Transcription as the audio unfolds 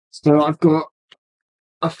So I've got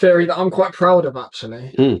a theory that I'm quite proud of,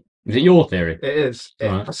 actually. Is it your theory? It is.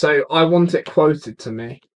 Right. So I want it quoted to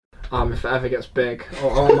me. If it ever gets big, I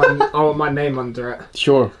want my name under it.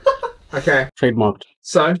 Sure. Okay. Trademarked.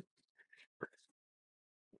 So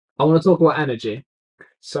I want to talk about energy.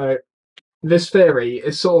 So this theory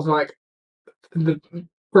is sort of like the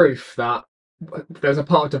proof that there's a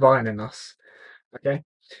part of divine in us. Okay.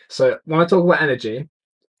 So when I talk about energy,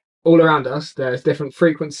 all around us, there's different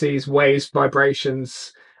frequencies, waves,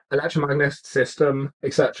 vibrations, electromagnetic system,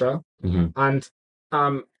 etc. And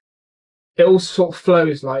it all sort of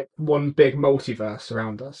flows like one big multiverse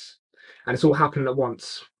around us, and it's all happening at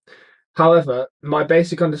once. However, my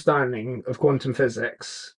basic understanding of quantum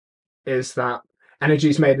physics is that energy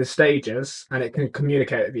is made of stages and it can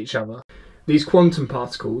communicate with each other. These quantum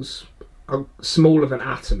particles are smaller than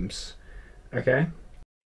atoms, okay?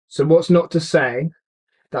 So what's not to say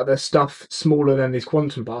that there's stuff smaller than these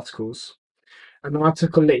quantum particles? And then I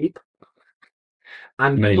took a leap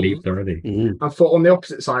and many leaps already. I thought on the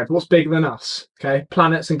opposite side, what's bigger than us? Okay,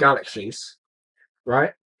 planets and galaxies,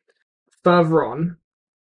 right? Further on,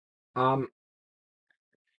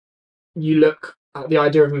 you look at the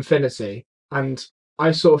idea of infinity, and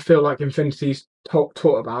I sort of feel like infinity's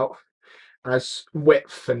taught about as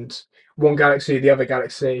width and one galaxy, the other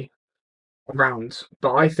galaxy around.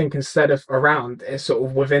 But I think instead of around, it's sort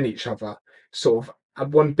of within each other, sort of at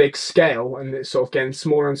one big scale, and it's sort of getting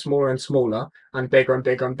smaller and smaller and smaller and bigger and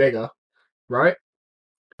bigger and bigger, right?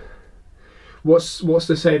 What's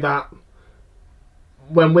to say that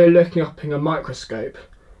when we're looking up in a microscope,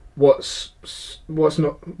 why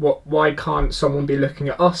can't someone be looking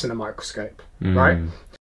at us in a microscope, right?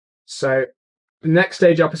 So the next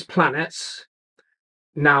stage up is planets.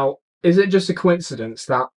 Now, is it just a coincidence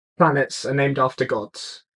that planets are named after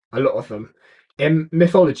gods? A lot of them. In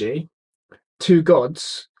mythology, two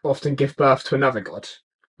gods often give birth to another god,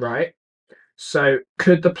 right? So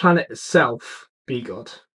could the planet itself be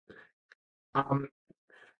God? And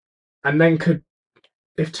then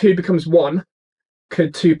if two becomes one,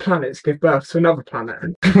 could two planets give birth to another planet?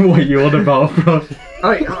 What are you on about, bro?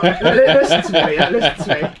 Listen to me. Listen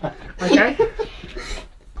to me. Okay.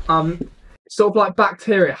 Sort of like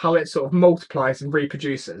bacteria, how it sort of multiplies and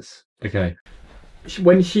reproduces. Okay.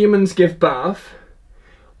 When humans give birth,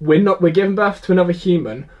 we're giving birth to another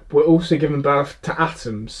human, but we're also giving birth to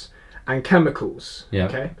atoms and chemicals. Yeah.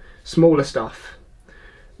 Okay. Smaller stuff.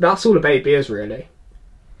 That's all a baby is, really.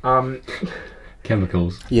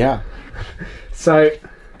 Chemicals. Yeah. So.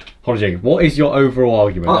 Hold on, Jacob. What is your overall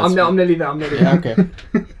argument? I'm nearly there. Yeah, okay.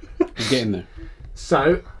 You're getting there.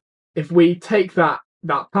 So, if we take that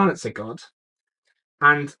planet's a god,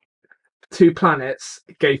 and two planets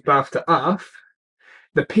gave birth to Earth,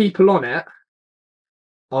 the people on it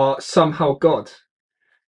are somehow God,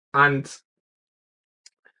 and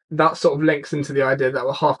that sort of links into the idea that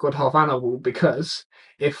we're half god, half animal. Because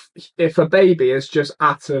if a baby is just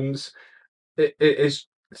atoms, it is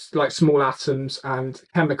like small atoms and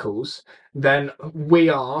chemicals, then we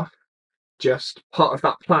are just part of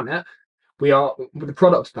that planet. We are the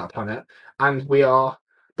product of that planet, and we are,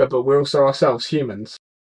 but we're also ourselves humans.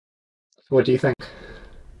 What do you think?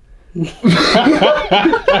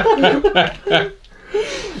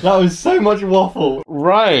 That was so much waffle.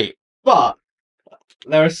 Right. But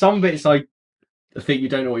there are some bits I think you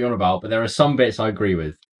don't know what you're on about, but there are some bits I agree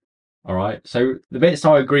with. All right. So the bits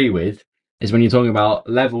I agree with is when you're talking about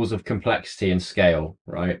levels of complexity and scale,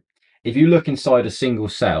 right? If you look inside a single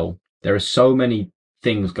cell, there are so many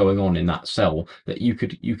things going on in that cell that you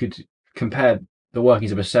could compare the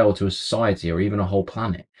workings of a cell to a society or even a whole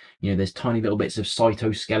planet. You know, there's tiny little bits of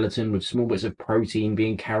cytoskeleton with small bits of protein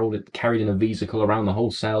being carried in a vesicle around the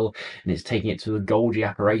whole cell, and it's taking it to the Golgi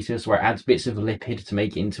apparatus where it adds bits of lipid to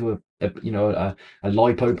make it into a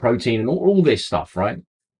lipoprotein and all this stuff, right?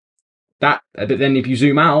 But then if you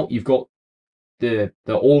zoom out, you've got the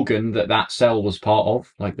organ that cell was part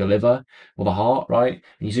of, like the liver or the heart, right?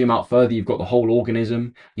 And you zoom out further, you've got the whole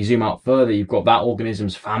organism. You zoom out further, you've got that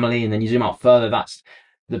organism's family, and then you zoom out further, that's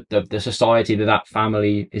the society that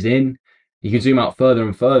family is in. You can zoom out further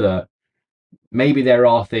and further. Maybe there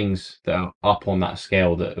are things that are up on that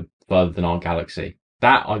scale that are further than our galaxy.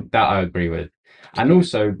 That I agree with. And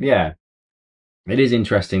also, yeah, it is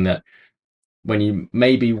interesting that when you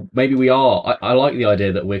maybe we are, I like the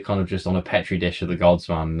idea that we're kind of just on a petri dish of the gods,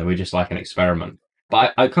 man, and we're just like an experiment.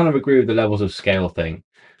 But I kind of agree with the levels of scale thing.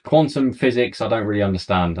 Quantum physics I don't really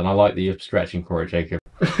understand, and I like that you're stretching for it, Jacob.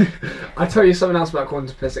 I tell you something else about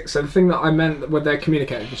quantum physics. So the thing that I meant when they're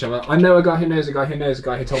communicating with each other, I know a guy who knows a guy who knows a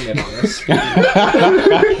guy who told me about this.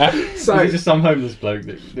 So Is it just some homeless bloke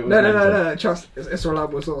that was no. Trust, it's a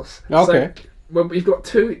reliable source. Okay. So, well, we've got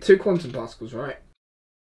two quantum particles, right?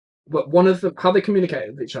 But one of them, how they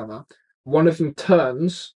communicate with each other, one of them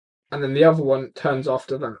turns, and then the other one turns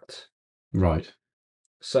after that. Right.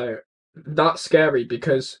 So that's scary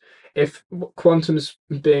because if quantum's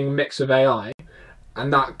being a mix of AI,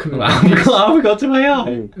 and that can How we got to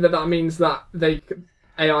AI? that means that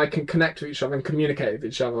AI can connect with each other and communicate with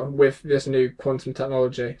each other with this new quantum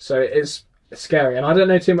technology. So it is scary, and I don't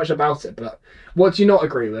know too much about it. But what do you not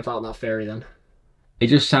agree with about that theory then? It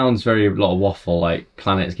just sounds very a lot of waffle, like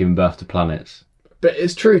planets giving birth to planets. But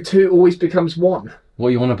it's true, two always becomes one. What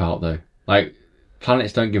are you on about though? Like,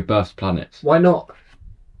 planets don't give birth to planets. Why not?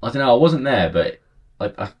 I don't know. I wasn't there, but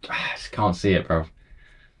like I just can't see it, bro.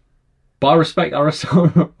 But I respect.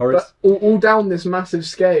 But all down this massive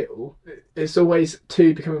scale, it's always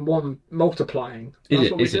two becoming one, multiplying. Is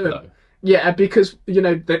That's what it we're doing. though? Yeah, because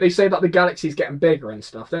they say that the galaxy's getting bigger and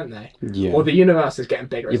stuff, don't they? Yeah. Or the universe is getting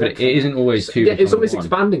bigger. Yeah, but it isn't always two. Yeah, it's becoming always one.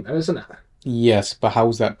 expanding though, isn't it? Yes, but how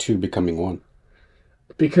is that two becoming one?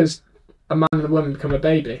 Because a man and a woman become a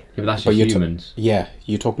baby. Yeah, but that's But just you're humans. Yeah,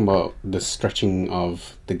 you're talking about the stretching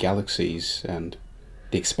of the galaxies and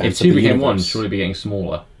the expanse If two of the became universe. one, surely be getting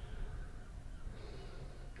smaller.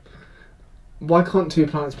 Why can't two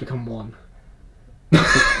planets become one?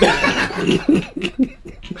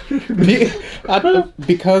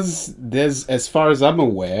 Because there's, as far as I'm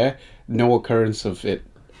aware, no occurrence of it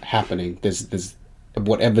happening. There's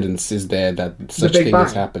what evidence is there that such the Big thing Bang,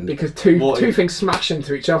 has happened? because two Well, things smash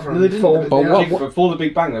into each other No, they and didn't. form. But the Earth. Before the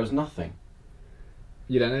Big Bang, there was nothing.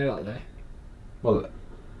 You don't know that though.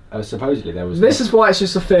 Well, supposedly there was. This is why it's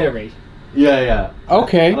just a theory. Yeah.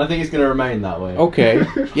 Okay. And I think it's going to remain that way. Okay,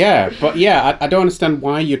 yeah, but yeah, I don't understand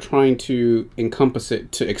why you're trying to encompass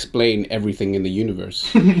it to explain everything in the universe.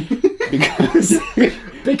 Because,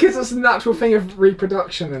 Because it's a natural thing of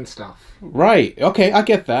reproduction and stuff. right, okay, I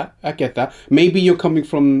get that. Maybe you're coming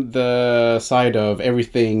from the side of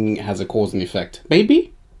everything has a cause and effect.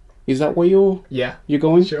 Maybe? Is that where you're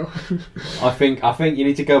going? Sure. I think you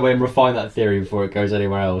need to go away and refine that theory before it goes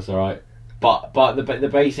anywhere else. All right. But the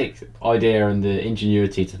basic idea and the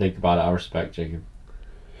ingenuity to think about it, I respect, Jacob.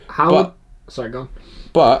 Sorry, go on.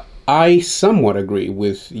 But I somewhat agree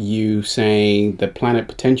with you saying the planet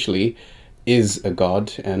potentially is a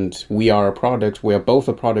god, and we are a product. We are both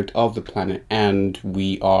a product of the planet, and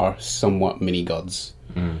we are somewhat mini gods.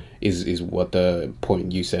 Is what the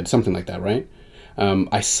point you said, something like that, right?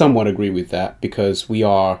 I somewhat agree with that because we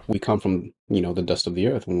come from the dust of the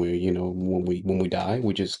earth. When we die,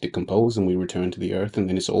 we just decompose and we return to the earth, and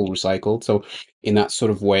then it's all recycled. So in that sort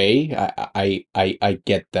of way, I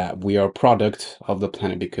get that we are a product of the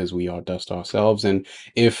planet because we are dust ourselves. And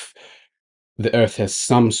if the earth has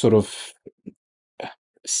some sort of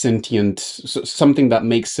sentient something that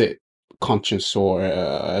makes it conscious or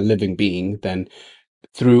a living being, then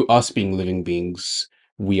through us being living beings,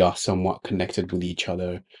 we are somewhat connected with each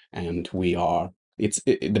other, and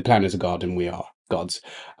the planet is a god and we are gods.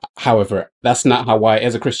 However, that's not how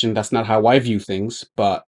as a Christian, that's not how I view things,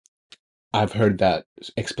 but I've heard that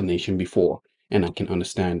explanation before, and I can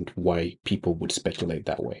understand why people would speculate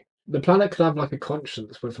that way. The planet could have like a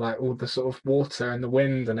conscience with like all the sort of water and the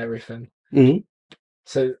wind and everything. Mm-hmm.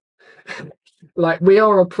 So, like, we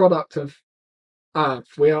are a product of Earth.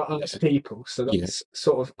 We are Earth's people. So that's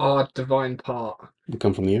sort of our divine part. We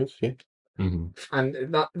come from the earth, yeah. Mm-hmm.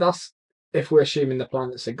 And that's if we're assuming the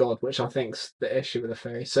planet's a god, which I think's the issue with the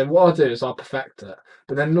theory. So what I'll do is I'll perfect it.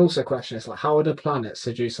 But then also question is like, how would a planet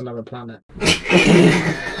seduce another planet?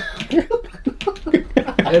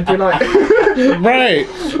 It'd be like, Right.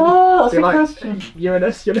 Oh, that's a question.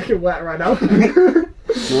 Uranus, you're looking wet right now.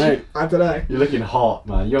 Right. I don't know. You're looking hot,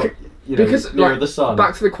 man. You're Because near like, the sun.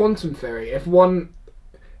 back to the quantum theory, if one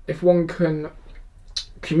can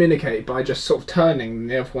communicate by just sort of turning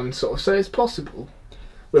the other one sort of, so it's possible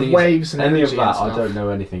with waves and any energy of that and stuff. I don't know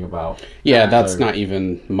anything about. Yeah, that's So- not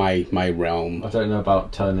even my realm. I don't know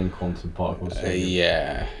about turning quantum particles.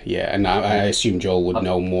 Yeah, and I assume Joel would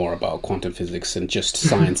know more about quantum physics and just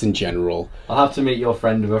science in general. I'll have to meet your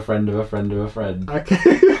friend of a friend of a friend of a friend. Okay.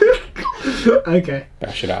 Okay.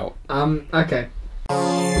 Bash it out. Okay.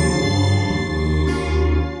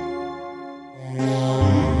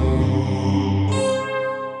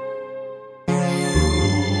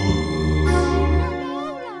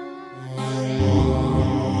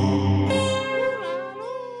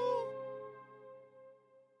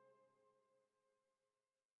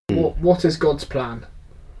 What is God's plan?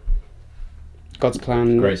 God's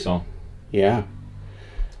plan. Great song. Yeah.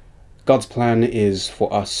 God's plan is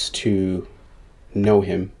for us to know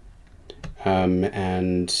Him,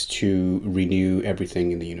 and to renew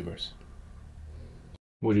everything in the universe.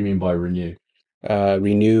 What do you mean by renew?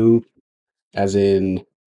 Renew, as in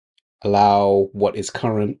allow what is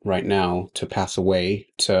current right now to pass away,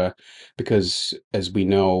 because as we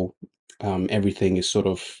know, everything is sort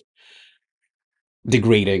of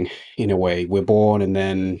degrading in a way. We're born and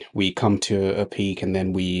then we come to a peak and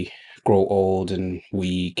then we grow old and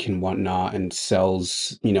weak and whatnot, and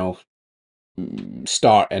cells,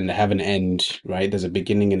 start and have an end, right? There's a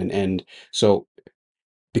beginning and an end. So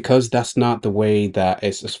because that's not the way that,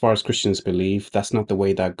 as far as Christians believe, that's not the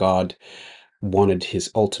way that God wanted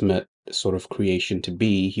his ultimate sort of creation to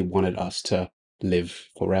be. He wanted us to live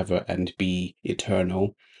forever and be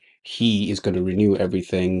eternal. He is going to renew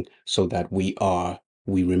everything so that we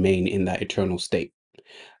remain in that eternal state.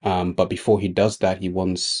 But before he does that, he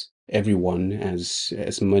wants everyone,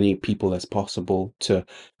 as many people as possible, to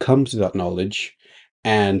come to that knowledge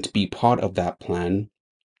and be part of that plan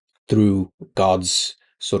through God's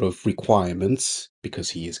sort of requirements,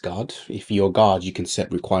 because he is God. If you're God, you can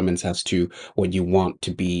set requirements as to what you want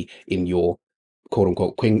to be in your quote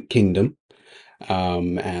unquote kingdom.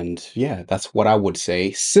 And yeah, that's what I would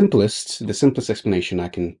say. The simplest explanation I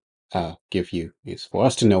can give you is for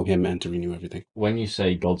us to know him and to renew everything. When you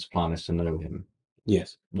say God's plan is to know him,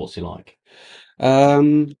 Yes. what's he like?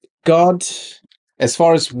 God, as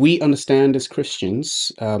far as we understand as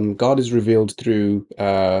Christians, God is revealed through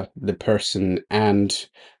the person and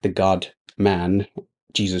the God man,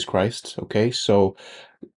 Jesus Christ. Okay, so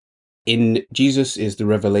in Jesus is the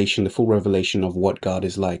revelation, the full revelation of what God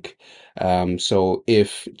is like. So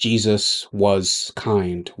if Jesus was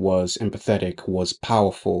kind, was empathetic, was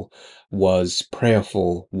powerful, was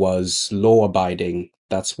prayerful, was law abiding,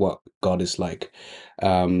 that's what God is like.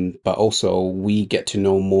 But also we get to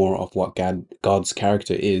know more of what God's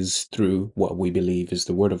character is through what we believe is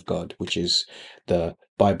the Word of God, which is the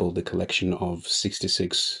Bible, the collection of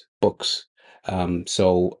 66 books.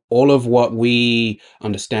 So all of what we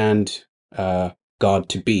understand God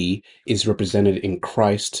to be is represented in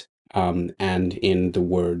Christ, and in the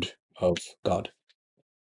Word of God.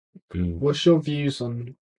 What's your views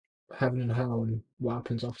on heaven and hell and what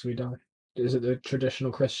happens after we die? Is it the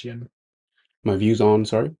traditional Christian? My views on,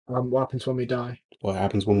 sorry, What happens when we die? what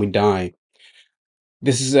happens when we die?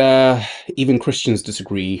 This is even Christians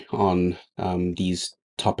disagree on these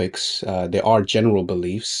topics. There are general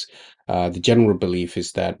beliefs. The general belief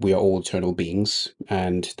is that we are all eternal beings,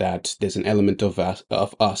 and that there's an element of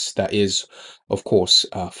us that is, of course,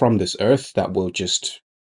 from this earth, that will just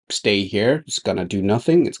stay here. It's gonna do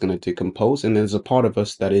nothing. It's gonna decompose, and there's a part of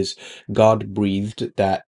us that is God breathed,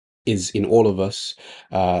 that is in all of us.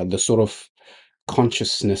 The sort of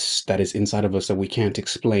consciousness that is inside of us that we can't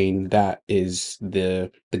explain, that is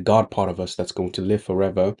the God part of us that's going to live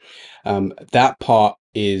forever. That part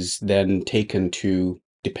is then taken to,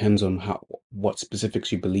 depends on what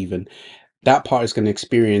specifics you believe in, that part is going to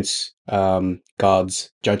experience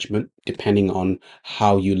God's judgment depending on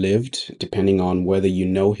how you lived, depending on whether you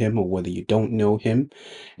know him or whether you don't know him.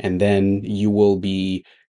 And then you will be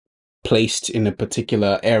placed in a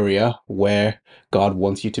particular area where God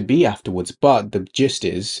wants you to be afterwards. But the gist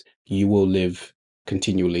is you will live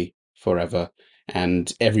continually forever,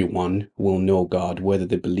 and everyone will know God, whether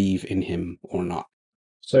they believe in him or not.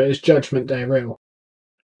 So is Judgment Day real?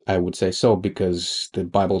 I would say so, because the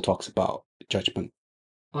Bible talks about judgment.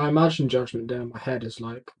 I imagine Judgment Day in my head is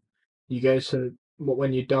like you go to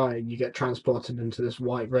when you die, you get transported into this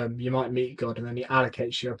white room. You might meet God, and then he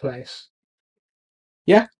allocates you a place.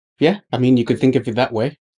 Yeah, I mean, you could think of it that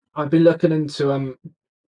way. I've been looking into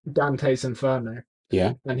Dante's Inferno,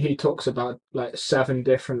 Yeah, and he talks about like 7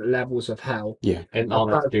 different levels of hell. yeah, And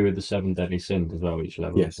aren't that to do with the 7 deadly sins as well, each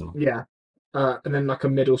level? yes. Yeah, and then like a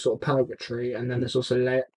middle sort of purgatory, and then there's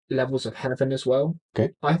also levels of heaven as well.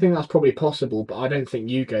 Okay. I think that's probably possible, but I don't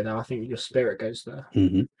think you go there. I think your spirit goes there.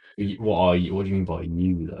 Hmm. What are you? What do you mean by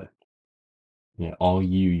you, though? Yeah, are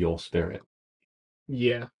you your spirit?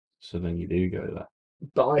 Yeah, So then you do go there.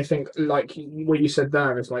 but I think like what you said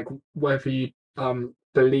there is like whether you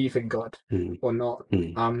believe in God Mm. or not.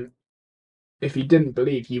 Mm. If you didn't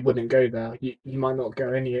believe, you wouldn't go there. You might not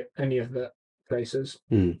go any of the places.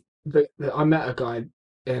 Mm. But I met a guy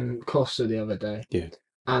in Costa the other day. Yeah.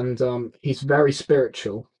 And he's very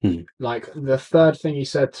spiritual. Mm. Like the third thing he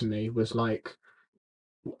said to me was like,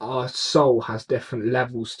 our soul has different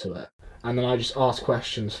levels to it. And then I just asked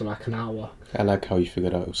questions for like an hour. I like how you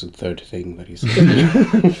figured out it was the third thing that he said.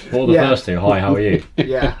 Or the Yeah. first two. Hi, how are you?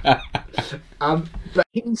 Yeah. But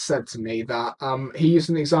he said to me that he used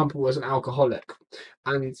an example as an alcoholic,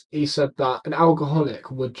 and he said that an alcoholic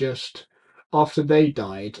would just, after they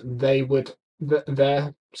died,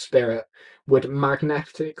 their spirit would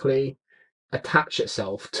magnetically attach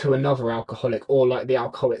itself to another alcoholic, or like the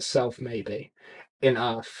alcohol itself, maybe in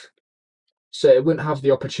Earth. So it wouldn't have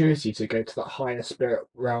the opportunity to go to that higher spirit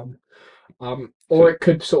realm. Or So, it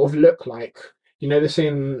could sort of look like, the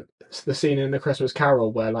scene in the Christmas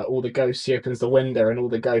Carol where like all the ghosts, he opens the window and all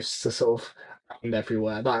the ghosts are sort of around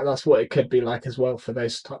everywhere. That's what it could be like as well for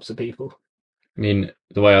those types of people. I mean,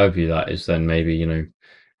 the way I view that is then maybe,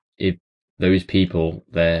 if those people,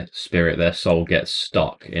 their spirit, their soul gets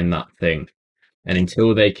stuck in that thing, and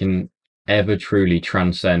until they can ever truly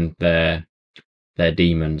transcend their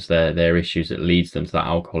demons, their issues that leads them to that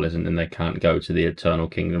alcoholism, then they can't go to the eternal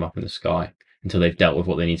kingdom up in the sky until they've dealt with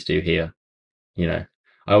what they need to do here. You know,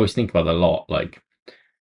 I always think about that a lot. Like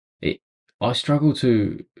it, I struggle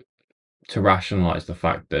to rationalize the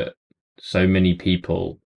fact that so many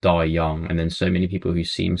people die young, and then so many people who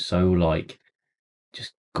seem so like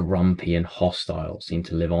just grumpy and hostile seem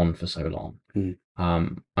to live on for so long. Mm.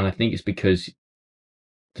 And I think it's because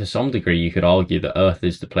to some degree you could argue that Earth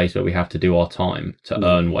is the place where we have to do our time to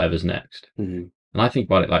earn whatever's next. Mm-hmm. And I think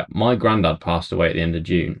about it like my granddad passed away at the end of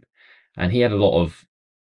June, and he had a lot of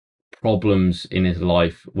problems in his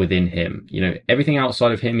life within him. Everything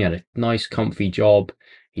outside of him, he had a nice, comfy job.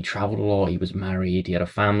 He traveled a lot. He was married. He had a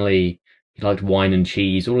family. He liked wine and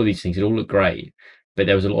cheese. All of these things. It all looked great. But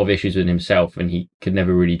there was a lot of issues with himself, and he could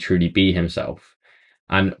never really truly be himself.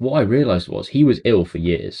 And what I realized was he was ill for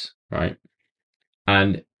years, right?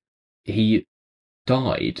 And he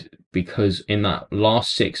died because in that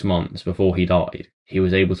last 6 months before he died, he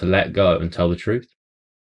was able to let go and tell the truth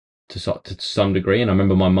to some degree. And I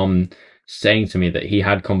remember my mum saying to me that he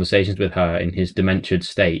had conversations with her in his dementiated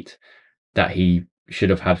state that he should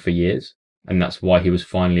have had for years, and that's why he was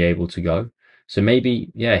finally able to go. So maybe,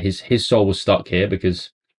 yeah, his soul was stuck here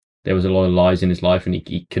because there was a lot of lies in his life, and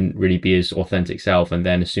he couldn't really be his authentic self. And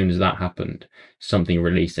then as soon as that happened, something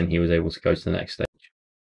released, and he was able to go to the next stage.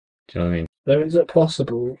 Do you know what I mean? So is it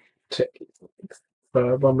possible to,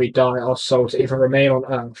 for when we die, our soul to either remain on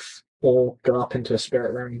Earth or go up into a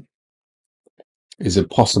spirit realm? Is it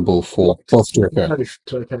possible for both to occur? Both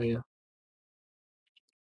to occur, yeah.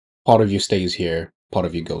 Part of you stays here, part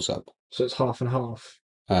of you goes up. So it's half and half.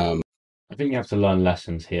 I think you have to learn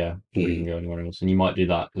lessons here before you Mm. can go anywhere else, and you might do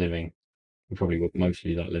that living. You probably would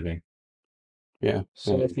mostly do that living. Yeah.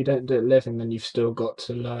 So if you don't do it living, then you've still got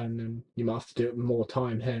to learn, and you might have to do it more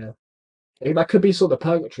time here. I think that could be sort of the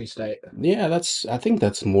purgatory state. Yeah, I think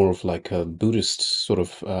that's more of like a Buddhist sort of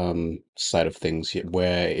side of things,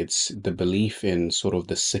 where it's the belief in sort of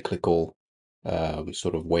the cyclical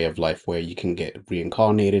sort of way of life where you can get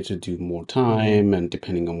reincarnated to do more time, and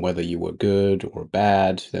depending on whether you were good or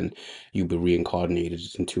bad, then you'll be reincarnated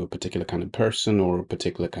into a particular kind of person or a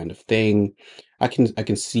particular kind of thing. I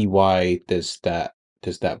can see why there's that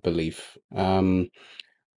belief.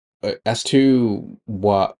 As to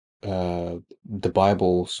what the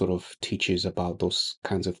Bible sort of teaches about those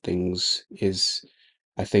kinds of things is,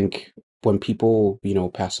 I think when people,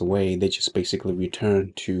 pass away, they just basically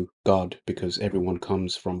return to God because everyone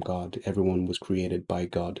comes from God. Everyone was created by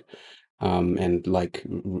God. And like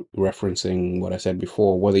referencing what I said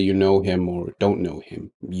before, whether you know him or don't know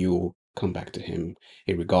him, you'll come back to him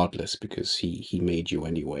irregardless because he made you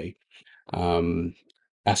anyway. Um,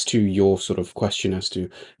 as to your sort of question as to,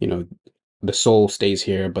 you know, the soul stays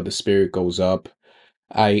here, but the spirit goes up.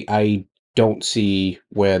 I don't see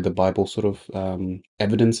where the Bible sort of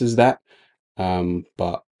evidences that.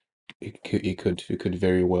 But it could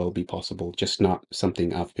very well be possible, just not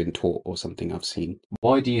something I've been taught or something I've seen.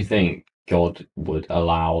 Why do you think God would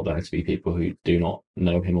allow there to be people who do not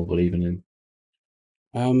know him or believe in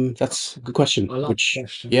him? That's a good question. I love the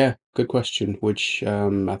question. Yeah, good question. Which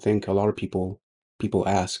I think a lot of people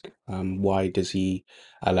ask. Why does he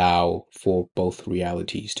allow for both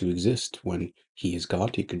realities to exist when he is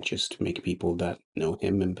God? He could just make people that know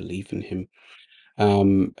him and believe in him.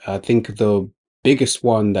 I think the biggest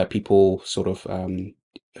one that people sort of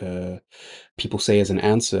uh, people say as an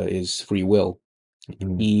answer is free will.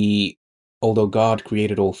 Mm. He, although God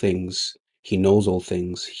created all things, he knows all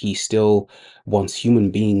things, he still wants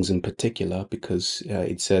human beings in particular, because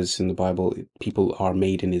it says in the Bible, people are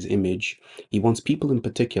made in his image. He wants people in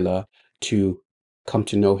particular to come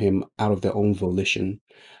to know him out of their own volition,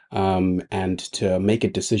 and to make a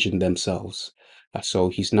decision themselves. So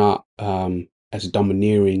he's not as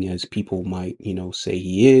domineering as people might, say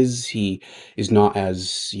he is. He is not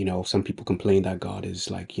as, some people complain that God is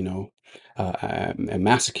like, a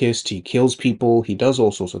masochist. He kills people. He does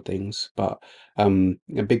all sorts of things. But a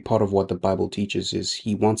big part of what the Bible teaches is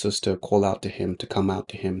he wants us to call out to him, to come out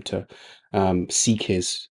to him, to seek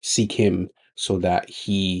him, so that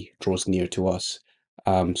he draws near to us.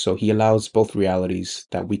 So he allows both realities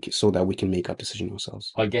so that we can make our decision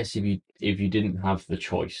ourselves. I guess if you didn't have the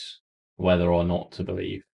choice whether or not to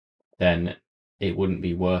believe, then it wouldn't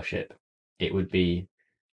be worship. It would be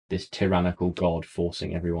this tyrannical God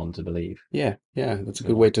forcing everyone to believe. Yeah, that's a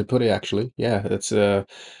good way to put it, actually. Yeah, that's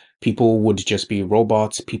people would just be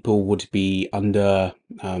robots. People would be under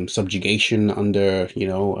subjugation, under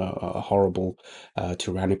a horrible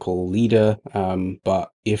tyrannical leader.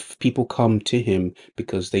 But if people come to him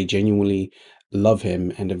because they genuinely love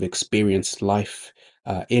him and have experienced life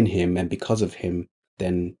in him, and because of him,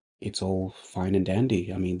 then it's all fine and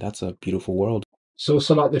dandy. I mean, that's a beautiful world. It's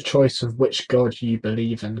also like the choice of which God you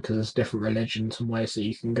believe in, because there's different religions and ways that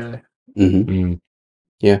you can go. Mm-hmm.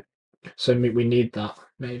 Yeah. So we need that,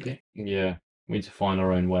 maybe. Yeah, we need to find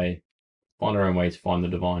our own way to find the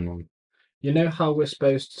divine one. You know how we're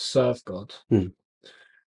supposed to serve God? Hmm.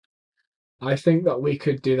 I think that we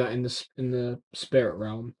could do that in the spirit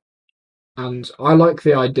realm. And I like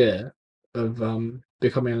the idea of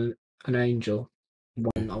becoming an angel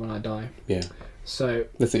when I die. Yeah. So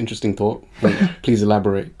That's an interesting thought. Please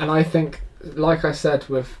elaborate. And I think, like I said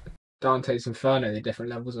with Dante's Inferno, the different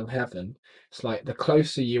levels of heaven, it's like the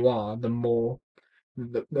closer you are, the more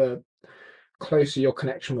the closer your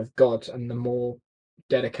connection with God, and the more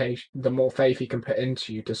dedication, the more faith you can put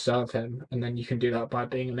into you to serve Him, and then you can do that by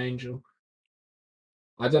being an angel.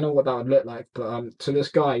 I don't know what that would look like, but to this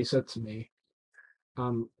guy, he said to me,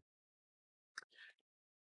 um,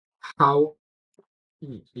 how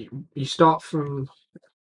you start from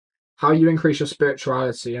how you increase your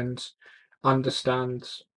spirituality and understand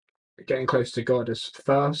getting close to God is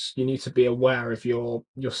first you need to be aware of your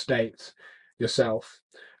state yourself,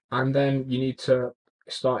 and then you need to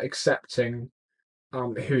start accepting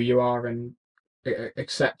who you are and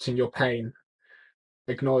accepting your pain,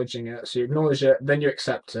 acknowledging it. So you acknowledge it, then you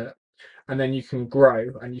accept it, and then you can grow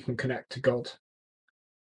and you can connect to God.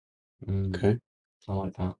 Okay. I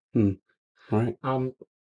like that. Right.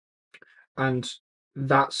 And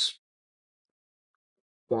that's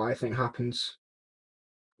what I think happens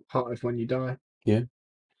part of when you die. Yeah.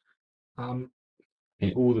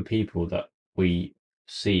 In all the people that we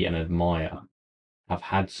see and admire have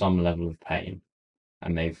had some level of pain,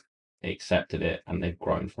 and they've accepted it and they've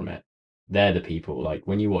grown from it. They're the people, like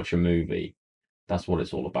when you watch a movie, that's what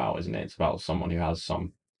it's all about, isn't it? It's about someone who has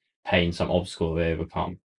some pain, some obstacle they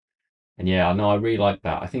overcome. And yeah, I know, I really like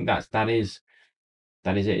that. I think that is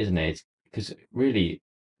it, isn't it? Because really,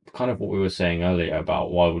 kind of what we were saying earlier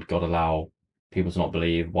about why would God allow people to not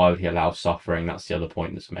believe? Why would He allow suffering? That's the other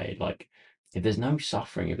point that's made. Like, if there's no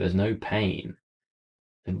suffering, if there's no pain,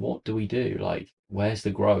 then what do we do? Like, where's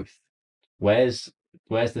the growth? Where's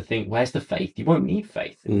the thing? Where's the faith? You won't need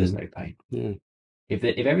faith if there's no pain. Yeah. If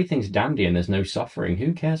everything's dandy and there's no suffering,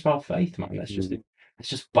 who cares about faith, man? Let's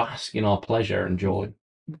just bask in our pleasure and joy.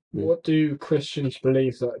 What do Christians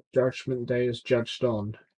believe that Judgment Day is judged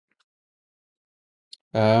on?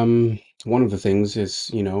 One of the things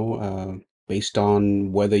is, based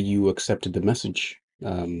on whether you accepted the message,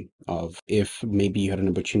 of if maybe you had an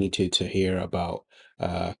opportunity to hear about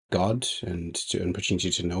God and an opportunity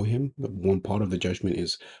to know Him. But one part of the judgment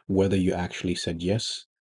is whether you actually said yes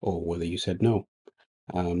or whether you said no.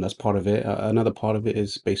 That's part of it. Another part of it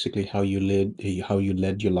is basically how you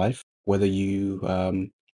led your life, whether you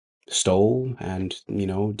stole and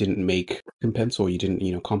didn't make recompense, or you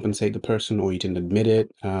didn't compensate the person, or you didn't admit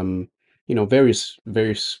it.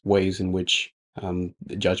 Various ways in which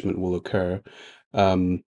the judgment will occur.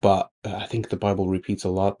 But I think the Bible repeats a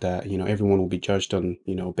lot that everyone will be judged on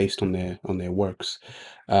based on their works.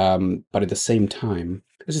 But at the same time,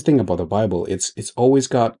 there's this thing about the Bible. It's always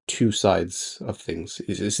got two sides of things.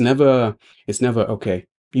 It's never okay.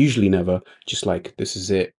 Usually never just like this is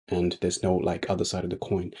it, and there's no like other side of the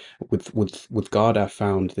coin. With God, I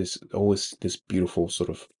found this always this beautiful sort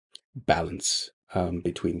of balance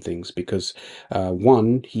between things, because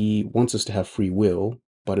one, He wants us to have free will,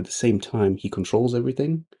 but at the same time, He controls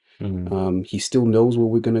everything. He still knows where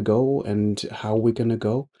we're gonna go and how we're gonna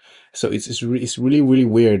go. So it's really really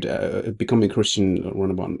weird. Becoming a Christian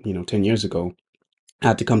around about 10 years ago, I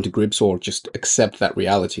had to come to grips or just accept that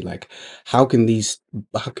reality. Like, how can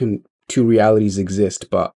two realities exist?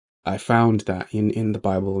 But I found that in the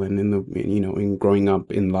Bible and in growing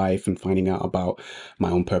up in life and finding out about my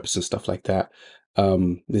own purpose and stuff like that,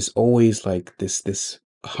 there's always like this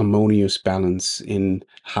harmonious balance in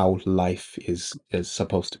how life is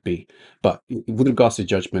supposed to be. But with regards to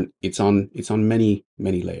judgment, it's on many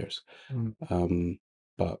layers. Mm.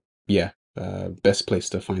 But yeah, best place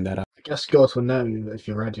to find that out. I guess God will know if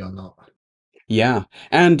you're ready or not. Yeah.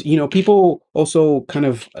 And, people also kind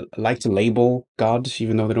of like to label God,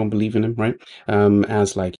 even though they don't believe in him, right?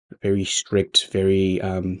 As like very strict, very,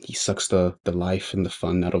 he sucks the life and the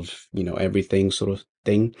fun out of, everything sort of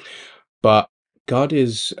thing. But God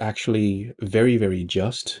is actually very, very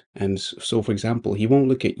just. And so, for example, he won't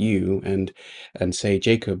look at you and say,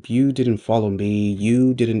 Jacob, you didn't follow me,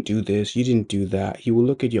 you didn't do this, you didn't do that. He will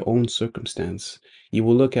look at your own circumstance. You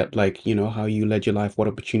will look at, like, how you led your life, what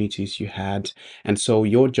opportunities you had. And so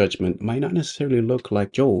your judgment might not necessarily look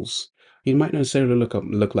like Joel's. It might not necessarily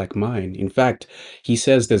look like mine. In fact, he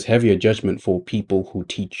says there's heavier judgment for people who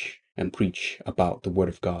teach and preach about the word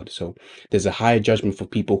of God. So there's a higher judgment for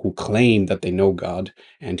people who claim that they know God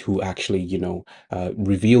and who actually,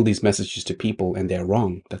 reveal these messages to people and they're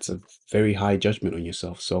wrong. That's a very high judgment on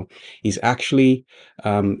yourself. So he's actually,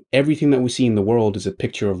 everything that we see in the world is a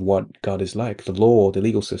picture of what God is like. The law, the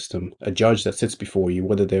legal system, a judge that sits before you,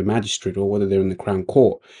 whether they're a magistrate or whether they're in the crown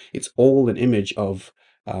court, it's all an image of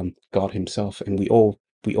God himself. And we all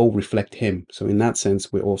reflect him. So in that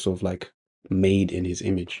sense, we're also like made in his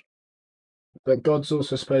image. But God's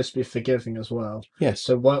also supposed to be forgiving as well. Yes.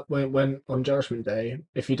 So when on Judgment Day,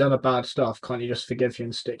 if you've done a bad stuff, can't you just forgive you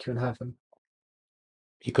and stick you in heaven?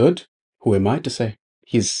 He could. Who am I to say?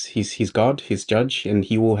 He's God, he's judge, and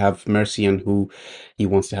he will have mercy on who he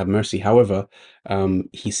wants to have mercy. However,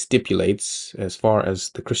 he stipulates, as far as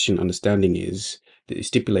the Christian understanding is, it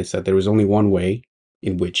stipulates that there is only one way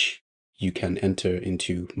in which you can enter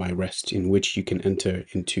into my rest, in which you can enter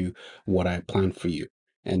into what I plan for you,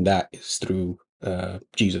 and that is through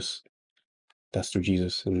Jesus. That's through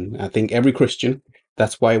Jesus. And I think every Christian,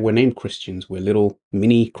 that's why we're named Christians. We're little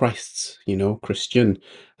mini Christs, Christian,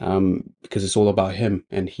 because it's all about him.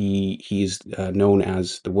 And he's known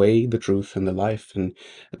as the way, the truth, and the life. And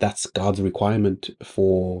that's God's requirement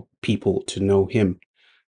for people to know him,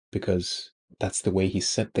 because that's the way he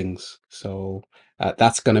set things. So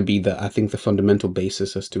that's going to be I think, the fundamental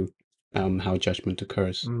basis as to how judgment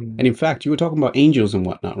occurs. And in fact, you were talking about angels and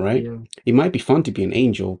whatnot, right? Yeah. It might be fun to be an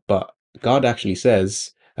angel, but God actually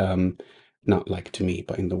says, not like to me,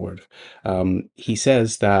 but in the word, he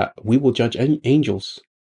says that we will judge angels,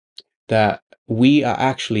 that we are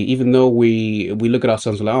actually, even though we look at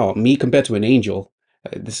ourselves like, oh, me compared to an angel,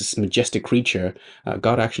 this is majestic creature,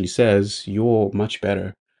 God actually says you're much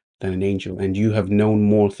better than an angel, and you have known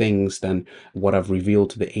more things than what I've revealed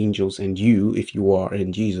to the angels, and you, if you are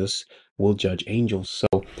in Jesus, will judge angels. So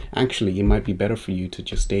actually, it might be better for you to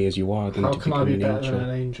just stay as you are than How to can I become be an better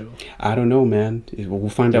than angel. an angel? I don't know, man. We'll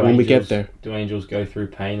find out when we get there. Do angels go through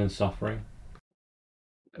pain and suffering?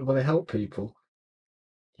 Will they help people?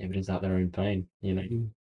 Yeah, but is that their own pain?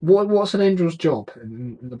 What's an angel's job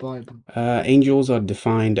in the Bible? Angels are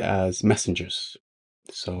defined as messengers.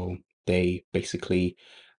 So they basically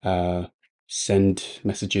send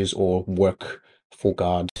messages or work for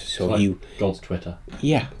God. So It's like God's Twitter.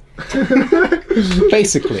 yeah,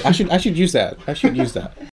 basically, I should use that. I should use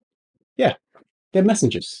that. Yeah, they're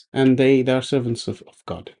messengers, and they are servants of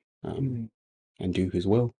God, and do His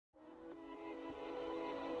will.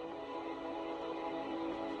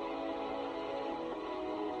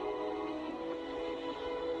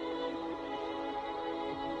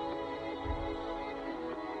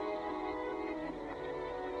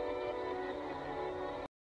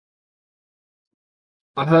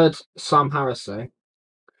 I heard Sam Harris say,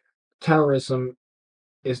 terrorism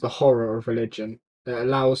is the horror of religion. It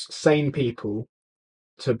allows sane people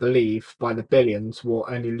to believe by the billions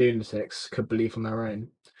what only lunatics could believe on their own.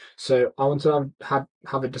 So I want to have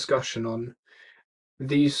a discussion on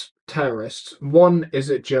these terrorists. One,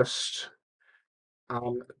 is it just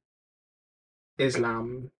um,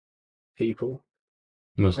 Islam people,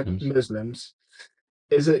 Muslims?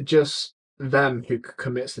 Is it just them who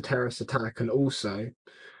commits the terrorist attack? And also,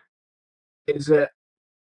 is it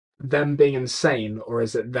them being insane, or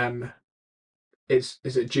is it them? Is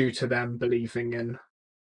it due to them believing in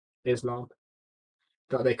Islam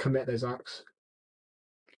that they commit those acts?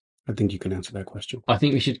 I think you can answer that question. I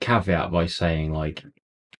think we should caveat by saying, like,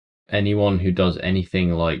 anyone who does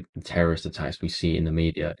anything like the terrorist attacks we see in the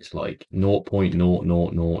media is like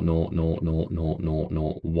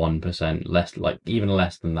 0.000000001%, less, like even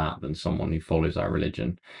less than that, than someone who follows our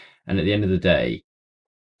religion. And at the end of the day,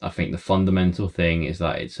 I think the fundamental thing is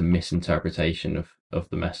that it's a misinterpretation of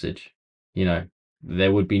the message.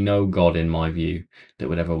 There would be no God, in my view, that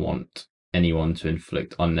would ever want anyone to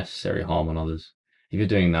inflict unnecessary harm on others. If you're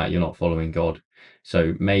doing that, you're not following God.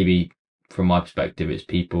 So maybe from my perspective, it's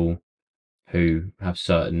people who have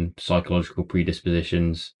certain psychological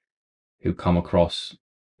predispositions, who come across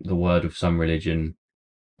the word of some religion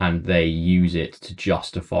and they use it to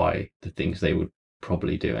justify the things they would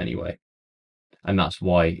probably do anyway. And that's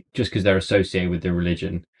why, just because they're associated with the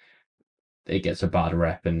religion, it gets a bad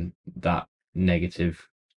rep, and that negative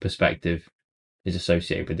perspective is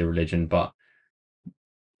associated with the religion. But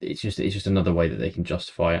it's just another way that they can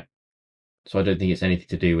justify it. So I don't think it's anything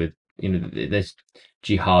to do with, there's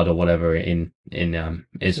jihad or whatever in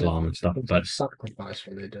Islam and stuff. But sacrifice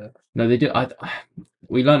when they do it. no, they do.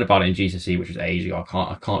 We learned about it in GCSE, which was ages ago.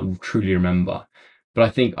 I can't truly remember, but I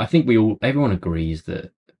think everyone agrees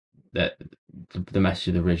that the message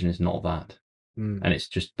of the religion is not that, and it's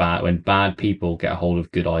just bad when bad people get a hold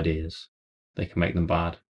of good ideas, they can make them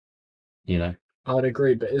bad. I would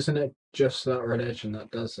agree, but isn't it just that religion that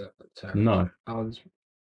does it? No,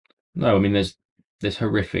 no. I mean, there's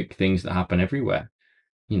horrific things that happen everywhere.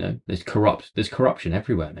 There's corruption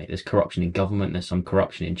everywhere, mate. There's corruption in government. There's some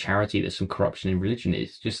corruption in charity. There's some corruption in religion.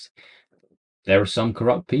 It's just there are some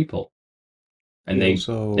corrupt people, and they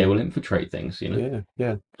will infiltrate things.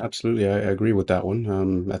 Yeah, absolutely. I agree with that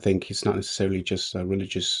one. I think it's not necessarily just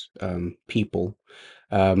religious people.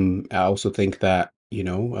 I also think that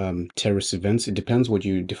terrorist events. It depends what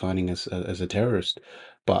you're defining as a terrorist.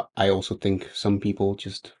 But I also think some people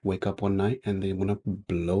just wake up one night and they want to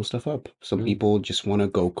blow stuff up. Some people just want to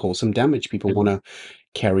go cause some damage. People want to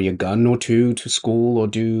carry a gun or two to school or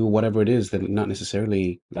do whatever it is. They're not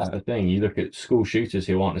necessarily. That's the thing. You look at school shooters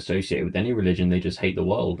who aren't associated with any religion, they just hate the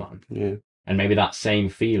world, man. Yeah. And maybe that same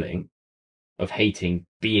feeling of hating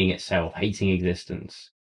being itself, hating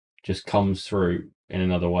existence, just comes through in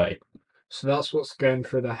another way. So that's what's going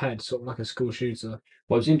through their head, sort of like a school shooter.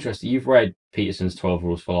 Well, it's interesting. You've read Peterson's 12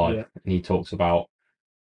 Rules for Life, Yeah. and he talks about,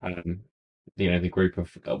 the group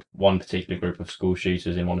of one particular group of school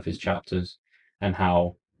shooters in one of his chapters, and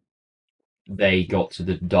how they got to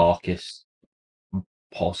the darkest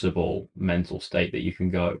possible mental state that you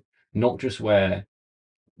can go. Not just where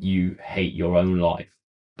you hate your own life,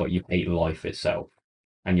 but you hate life itself,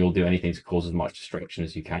 and you'll do anything to cause as much destruction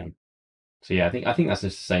as you can. So yeah, I think that's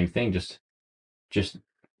just the same thing. Just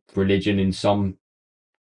religion in some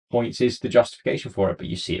points is the justification for it, but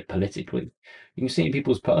you see it politically. You can see it in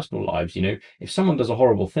people's personal lives. If someone does a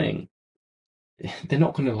horrible thing, they're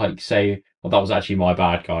not going to say, "Well, that was actually my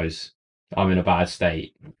bad, guys. I'm in a bad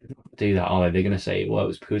state." Do that, are they? They're going to say, "Well, it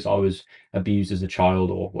was because I was abused as a child,"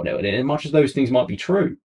 or whatever. And as much as those things might be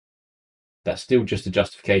true, that's still just a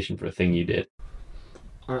justification for a thing you did.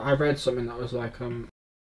 I read something that was like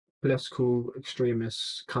political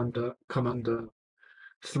extremists come under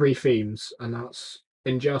 3 themes, and that's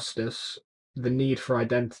injustice, the need for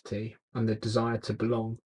identity, and the desire to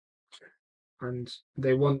belong. And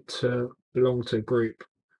they want to belong to a group,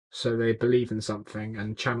 so they believe in something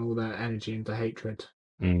and channel their energy into hatred.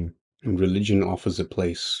 And religion offers a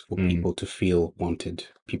place for people to feel wanted,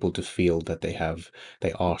 people to feel that they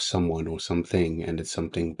are someone or something, and it's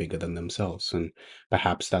something bigger than themselves. And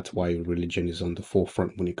perhaps that's why religion is on the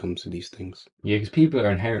forefront when it comes to these things. Yeah, because people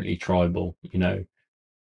are inherently tribal,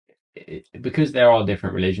 because there are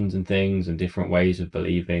different religions and things and different ways of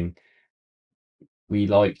believing. We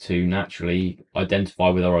like to naturally identify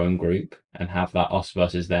with our own group and have that us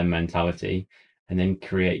versus them mentality, and then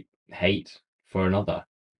create hate for another.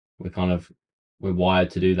 We're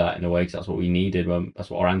wired to do that in a way because that's what we needed.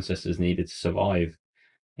 That's what our ancestors needed to survive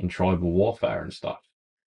in tribal warfare and stuff.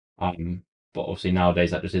 But obviously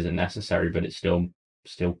nowadays that just isn't necessary, but it still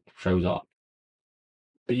shows up.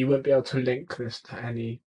 But you won't be able to link this to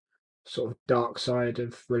any sort of dark side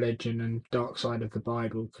of religion and dark side of the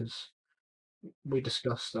Bible, because we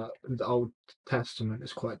discussed that the Old Testament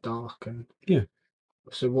is quite dark. And yeah.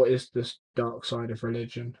 So what is this dark side of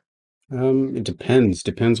religion? It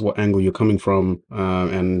depends what angle you're coming from,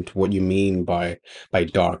 and what you mean by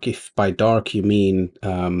dark. If by dark you mean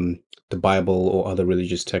the Bible or other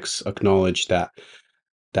religious texts acknowledge that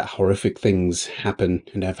horrific things happen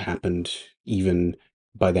and have happened even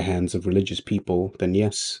by the hands of religious people, then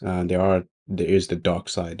yes, there is the dark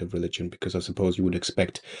side of religion, because I suppose you would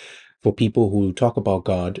expect for people who talk about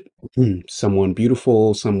God, someone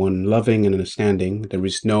beautiful, someone loving and understanding. There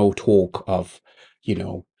is no talk of,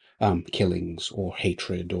 killings or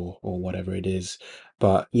hatred or whatever it is.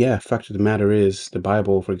 But yeah, fact of the matter is, the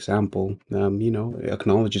Bible, for example,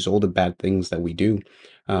 acknowledges all the bad things that we do,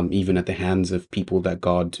 even at the hands of people that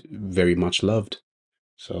God very much loved.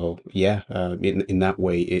 So yeah, in that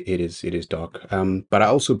way, it is dark. But I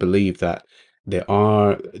also believe that there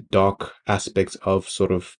are dark aspects of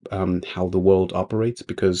sort of how the world operates,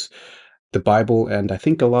 because the Bible and I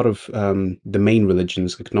think a lot of the main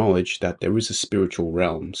religions acknowledge that there is a spiritual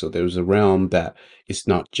realm. So there's a realm that is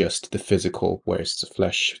not just the physical, where it's the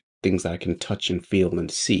flesh, things that I can touch and feel and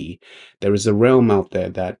see. There is a realm out there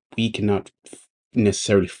that we cannot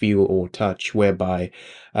necessarily feel or touch, whereby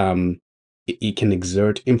it can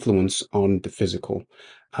exert influence on the physical.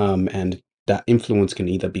 And that influence can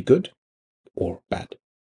either be good or bad.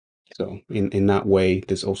 So in that way,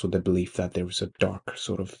 there's also the belief that there is a dark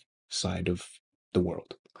sort of side of the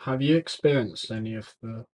world. Have you experienced any of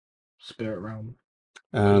the spirit realm?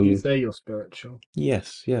 Because you say you're spiritual.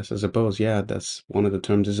 Yes, I suppose, yeah, that's one of the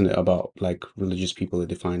terms, isn't it? About like religious people are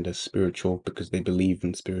defined as spiritual because they believe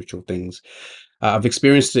in spiritual things. I've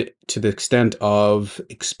experienced it to the extent of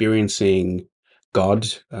experiencing God,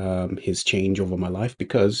 his change over my life,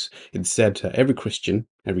 because it's said every Christian,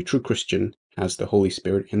 every true Christian has the Holy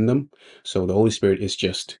Spirit in them. So the Holy Spirit is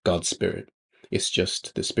just God's Spirit. It's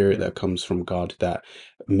just the Spirit that comes from God that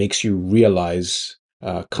makes you realize,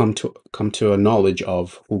 come to a knowledge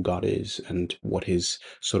of who God is and what his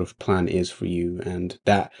sort of plan is for you, and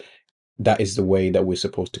that is the way that we're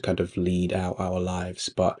supposed to kind of lead out our lives.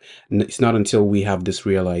 But it's not until we have this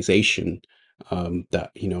realization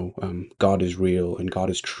that God is real and God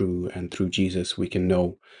is true, and through Jesus we can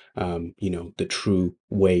know the true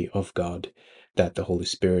way of God, that the Holy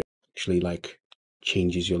Spirit actually like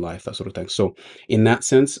changes your life, that sort of thing. So in that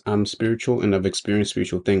sense, I'm spiritual and I've experienced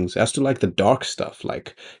spiritual things. As to like the dark stuff,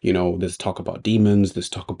 like there's talk about demons, there's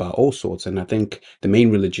talk about all sorts, and I think the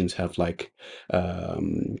main religions have like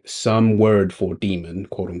some word for demon,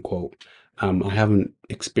 quote unquote. I haven't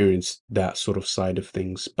experienced that sort of side of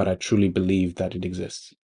things, but I truly believe that it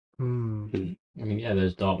exists. Hmm. I mean, yeah,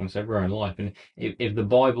 there's darkness everywhere in life, and if the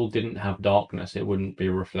Bible didn't have darkness, it wouldn't be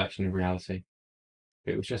a reflection of reality.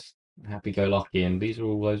 It was just happy-go-lucky, and these are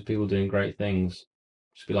all those people doing great things.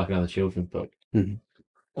 Just be like another children's book. Mhm.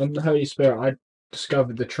 On the Holy Spirit, I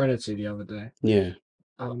discovered the Trinity the other day. Yeah.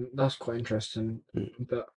 That's quite interesting. Mm.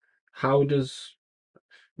 But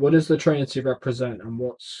what does the Trinity represent, and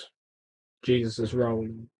what's Jesus' role?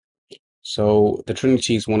 So the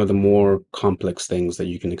Trinity is one of the more complex things that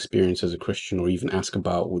you can experience as a Christian, or even ask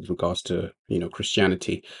about with regards to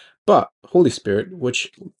Christianity. But Holy Spirit,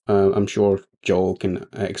 which I'm sure Joel can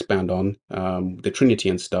expand on, the Trinity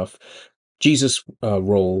and stuff. Jesus'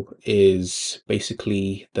 role is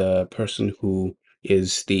basically the person who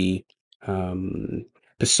is the um,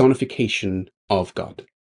 personification of God.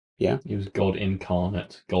 Yeah. He was God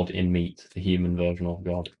incarnate, God in meat, the human version of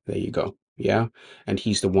God. There you go. Yeah. And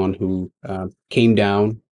he's the one who came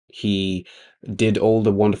down. He did all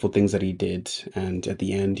the wonderful things that he did. And at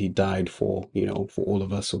the end, he died for all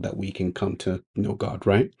of us so that we can come to know God,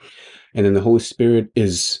 right? And then the Holy Spirit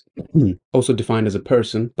is also defined as a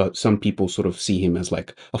person, but some people sort of see him as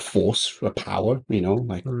like a force, a power,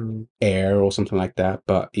 like Hmm. air or something like that.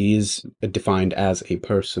 But he is defined as a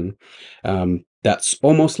person. That's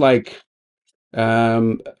almost like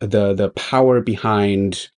the power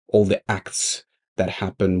behind all the acts that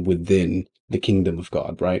happen within the kingdom of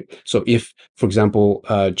God, right? So if, for example,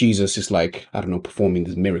 Jesus is like, I don't know, performing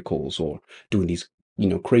these miracles or doing these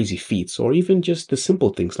crazy feats, or even just the simple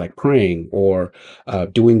things like praying or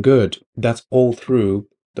doing good, that's all through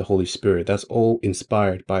the Holy Spirit. That's all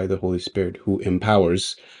inspired by the Holy Spirit, who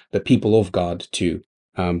empowers the people of God to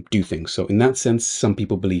do things. So in that sense, some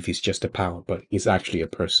people believe he's just a power, but he's actually a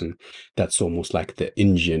person that's almost like the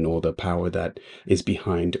engine or the power that is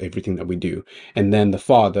behind everything that we do. And then the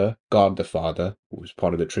Father, God the Father, who's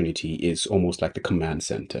part of the Trinity, is almost like the command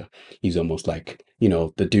center. He's almost like,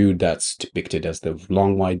 the dude that's depicted as the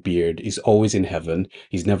long white beard is always in heaven.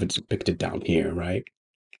 He's never depicted down here, right?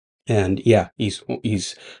 And yeah, he's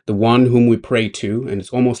the one whom we pray to, and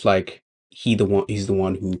it's almost like he's the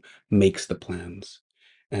one who makes the plans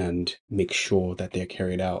and makes sure that they're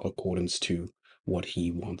carried out accordance to what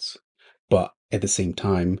he wants. But at the same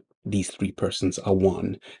time, these three persons are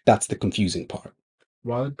one. That's the confusing part.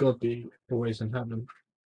 Why would God be always in heaven?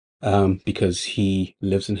 Because he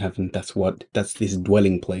lives in heaven. That's his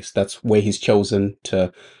dwelling place. That's where he's chosen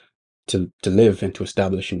to live and to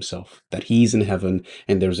establish himself. That he's in heaven,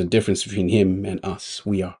 and there's a difference between him and us.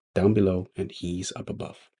 We are down below, and he's up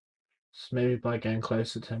above. So maybe by getting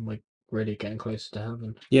closer to him, we're really getting closer to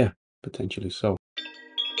heaven. Yeah, potentially so.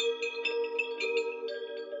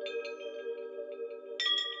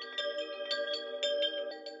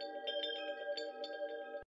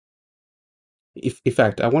 In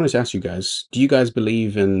fact, I wanted to ask you guys, do you guys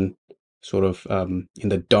believe in sort of in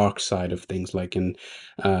the dark side of things, like in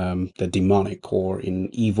the demonic or in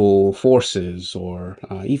evil forces or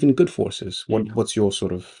even good forces? What's your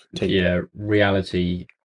sort of take? Yeah, reality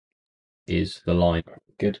is the line.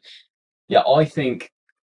 Good. Yeah, I think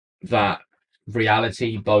that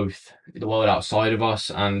reality, both the world outside of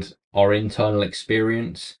us and our internal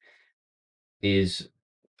experience, is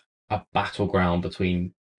a battleground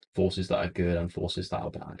between forces that are good and forces that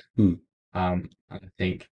are bad. And I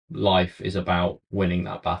think life is about winning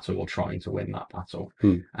that battle or trying to win that battle.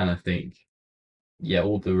 And I think, yeah,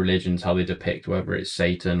 all the religions, how they depict, whether it's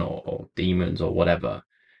Satan or demons or whatever,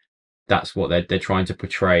 that's what they're trying to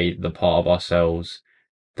portray, the part of ourselves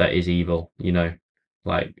that is evil, you know,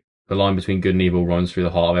 like the line between good and evil runs through the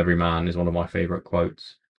heart of every man is one of my favorite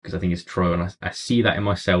quotes, because I think it's true. And I see that in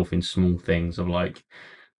myself in small things of like,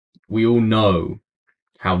 we all know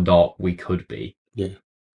how dark we could be. Yeah.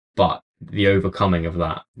 But the overcoming of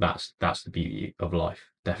that's the beauty of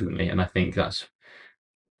life, definitely. And I think that's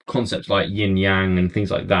concepts like yin yang and things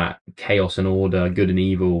like that, chaos and order, good and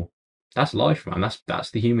evil. That's life, man.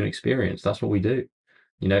 That's the human experience. That's what we do.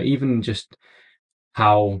 You know, even just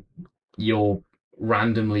how you're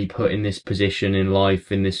randomly put in this position in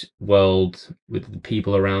life, in this world, with the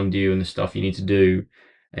people around you and the stuff you need to do,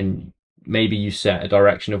 and maybe you set a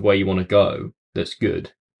direction of where you want to go that's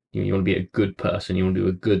good. You want to be a good person, you want to do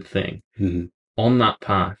a good thing. On that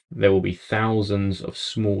path, there will be thousands of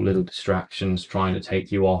small little distractions trying to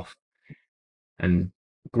take you off and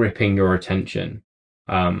gripping your attention,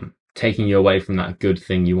 taking you away from that good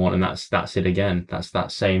thing you want. And that's it again. That's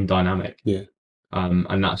that same dynamic. Yeah.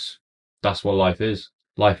 And that's what life is.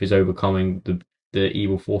 Life is overcoming the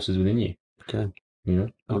evil forces within you. Okay.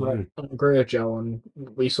 You know? I agree with Joe, and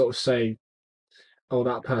we sort of say, oh,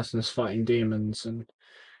 that person's fighting demons, and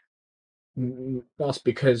that's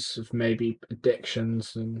because of maybe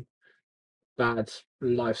addictions and bad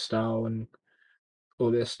lifestyle and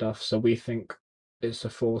all this stuff. So we think it's a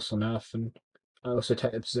force on earth, and I also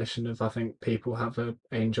take the position of I think people have an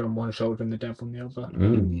angel on one shoulder and the devil on the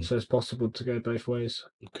other. So it's possible to go both ways.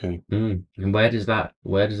 Okay. And where does that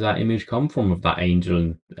image come from of that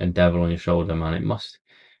angel and devil on your shoulder, man? It must,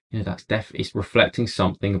 you know, that's it's reflecting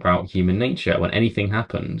something about human nature. When anything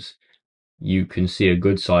happens, you can see a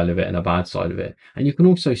good side of it and a bad side of it. And you can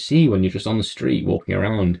also see when you're just on the street walking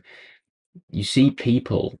around, you see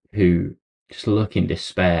people who just look in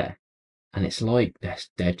despair, and it's like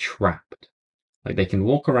they're trapped. Like they can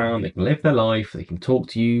walk around, they can live their life, they can talk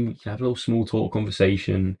to you, you can have a little small talk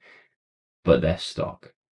conversation, but they're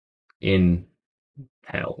stuck in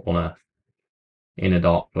hell on earth, in a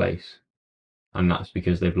dark place. And that's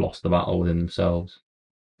because they've lost the battle within themselves.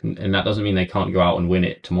 And that doesn't mean they can't go out and win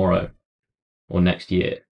it tomorrow or next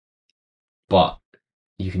year. But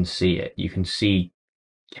you can see it. You can see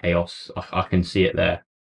chaos. I can see it there.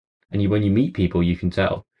 And when you meet people, you can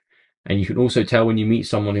tell. And you can also tell when you meet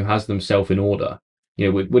someone who has themselves in order.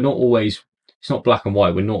 You know, we're not always, it's not black and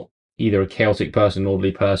white. We're not either a chaotic person, an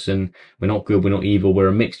orderly person. We're not good, we're not evil. We're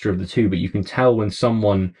a mixture of the two. But you can tell when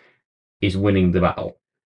someone is winning the battle.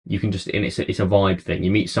 You can just, and it's a vibe thing. You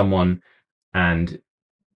meet someone and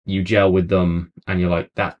you gel with them, and you're like,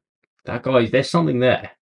 that guy, there's something there.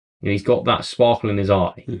 You know, he's got that sparkle in his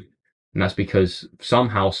eye. And that's because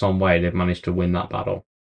somehow, some way, they've managed to win that battle.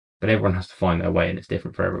 But everyone has to find their way, and it's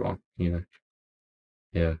different for everyone, you know.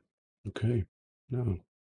 Yeah. Okay. No.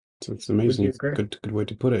 So it's amazing. It's good way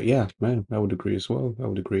to put it. Yeah, man, I would agree as well. I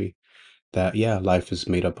would agree that life is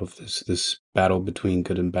made up of this battle between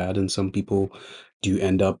good and bad, and some people do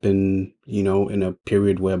end up in in a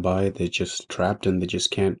period whereby they're just trapped and they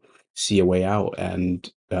just can't see a way out. And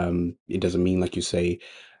it doesn't mean, like you say,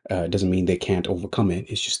 it doesn't mean they can't overcome it.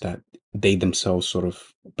 It's just that they themselves sort of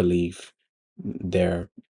believe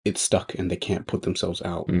it's stuck and they can't put themselves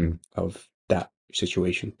out of that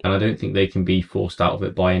situation. And I don't think they can be forced out of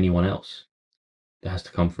it by anyone else. It has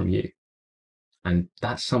to come from you. And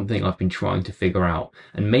that's something I've been trying to figure out.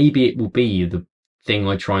 And maybe it will be the thing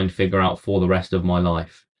I try and figure out for the rest of my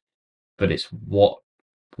life. But it's what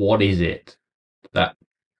is it that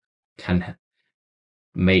can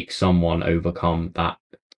make someone overcome that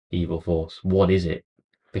evil force? What is it?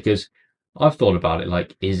 Because I've thought about it,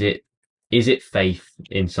 like, is it faith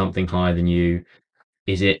in something higher than you?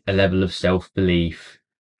 Is it a level of self-belief?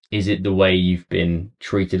 Is it the way you've been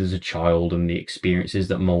treated as a child and the experiences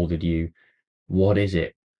that molded you? What is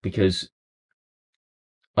it? Because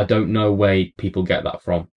I don't know where people get that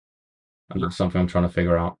from. And that's something I'm trying to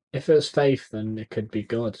figure out. If it's faith, then it could be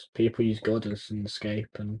God. People use God as an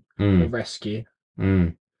escape and a rescue.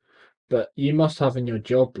 But you must have in your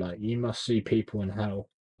job, like, you must see people in hell,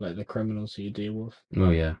 like the criminals that you deal with.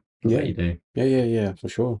 Oh, yeah. I Yeah. bet you do. Yeah, for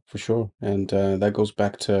sure. And that goes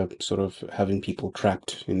back to sort of having people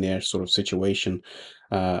trapped in their sort of situation.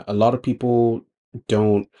 A lot of people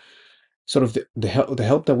don't sort of the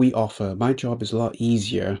help that we offer. My job is a lot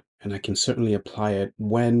easier, and I can certainly apply it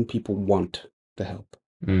when people want the help.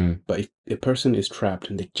 Mm, But if a person is trapped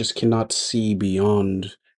and they just cannot see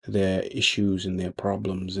beyond their issues and their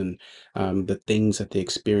problems and the things that they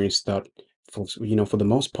experience that, for the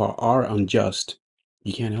most part, are unjust,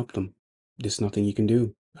 you can't help them. There's nothing you can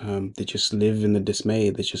do. They just live in the dismay.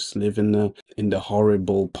 They just live in the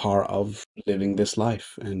horrible part of living this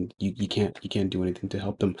life, and you can't do anything to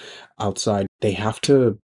help them outside. They have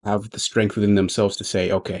to have the strength within themselves to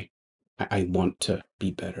say, okay, I want to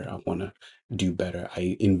be better. I want to do better.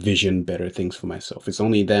 I envision better things for myself. It's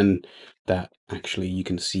only then that actually you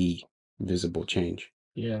can see visible change.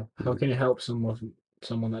 Yeah. How can you help someone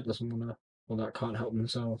that doesn't want to, or that can't help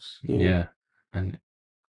themselves? Yeah. yeah. And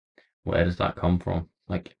where does that come from?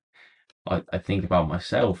 Like, I think about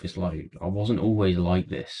myself, it's like, I wasn't always like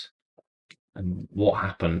this. And what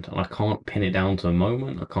happened? And I can't pin it down to a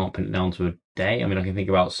moment. I can't pin it down to a day. I mean, I can think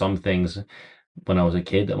about some things when I was a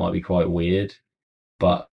kid that might be quite weird,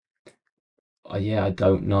 but yeah, I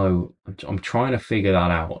don't know. I'm trying to figure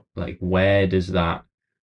that out. Like, where does that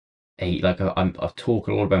like I've talked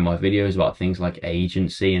a lot about my videos about things like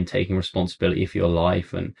agency and taking responsibility for your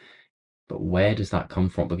life, and but where does that come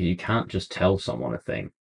from? Because you can't just tell someone a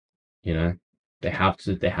thing, you know. They have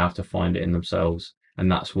to find it in themselves,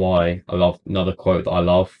 and that's why I love another quote that I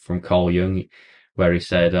love from Carl Jung, where he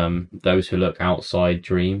said, "Those who look outside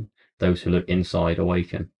dream; those who look inside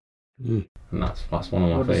awaken." Mm. And that's one of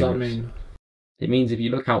my What does that favorites. mean? It means if you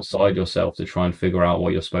look outside yourself to try and figure out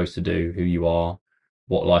what you're supposed to do, who you are,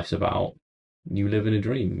 what life's about, you live in a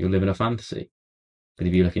dream, you live in a fantasy. But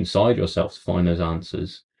if you look inside yourself to find those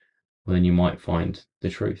answers, well, then you might find the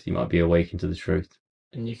truth. You might be awakened to the truth.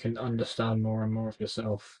 And you can understand more and more of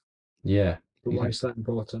yourself. Yeah, But why is that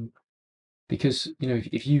important? because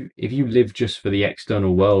if you live just for the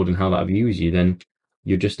external world and how that views you, then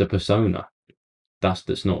you're just a persona.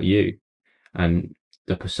 That's not you, and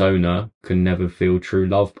the persona can never feel true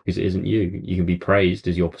love because it isn't you. You can be praised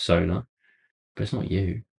as your persona, but it's not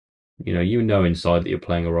you. You know inside that you're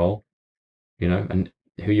playing a role, and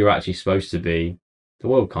who you're actually supposed to be, the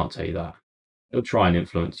world can't tell you that. It'll try and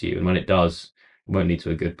influence you, and when it does, it won't lead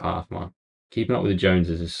to a good path, man. Keeping up with the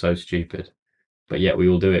Joneses is so stupid, but yet we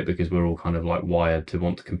all do it because we're all kind of like wired to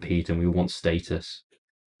want to compete and we want status.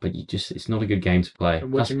 But it's not a good game to play.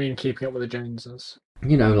 What do you mean keeping up with the Joneses?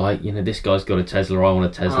 This guy's got a Tesla, I want a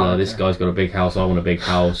Tesla. Oh, This okay. guy's got a big house, I want a big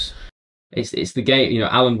house. It's the game.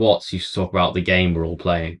 Alan Watts used to talk about the game we're all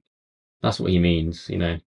playing. That's what he means.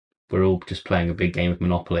 We're all just playing a big game of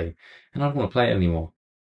Monopoly, and I don't want to play it anymore.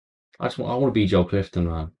 I want to be Joel Clifton,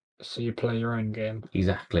 man. So you play your own game.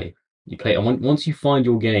 Exactly. You play, and once you find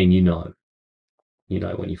your game, you know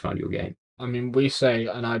when you found your game. I mean, we say,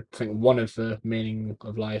 and I think one of the meaning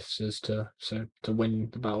of life is to win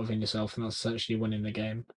the battle within yourself, and that's essentially winning the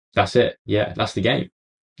game. That's it. Yeah, that's the game.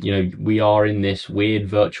 We are in this weird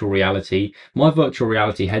virtual reality. My virtual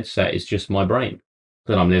reality headset is just my brain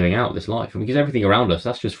that I'm living out this life. And because everything around us,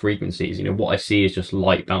 that's just frequencies. What I see is just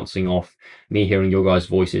light bouncing off me hearing your guys'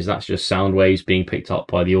 voices. That's just sound waves being picked up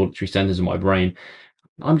by the auditory centers of my brain.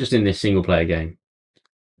 I'm just in this single player game.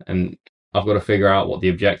 And I've got to figure out what the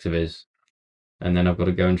objective is. And then I've got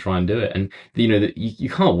to go and try and do it. And you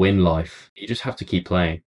can't win life. You just have to keep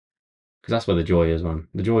playing. Because that's where the joy is, man.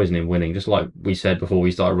 The joy isn't in winning. Just like we said before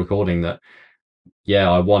we started recording that, yeah,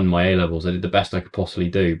 I won my A-levels. I did the best I could possibly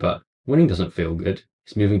do, but winning doesn't feel good.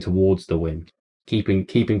 It's moving towards the win. Keeping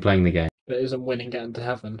playing the game. But isn't winning getting to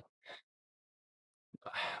heaven?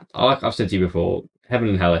 Like I've said to you before, heaven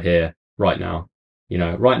and hell are here right now.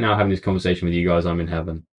 Right now having this conversation with you guys, I'm in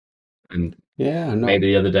heaven. And Yeah, no. maybe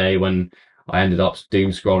the other day when I ended up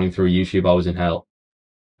doom scrolling through YouTube, I was in hell.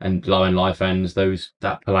 And when life ends,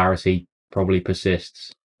 that polarity probably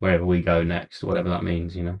persists wherever we go next, whatever that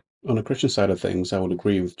means. On the Christian side of things, I would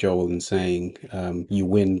agree with Joel in saying you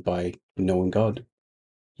win by knowing God.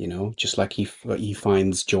 Just like he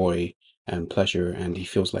finds joy and pleasure, and he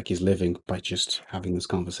feels like he's living by just having this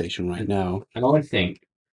conversation right now. And I think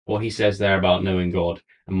what he says there about knowing God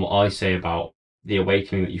and what I say about the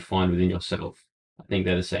awakening that you find within yourself, I think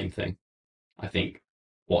they're the same thing. I think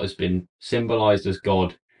what has been symbolized as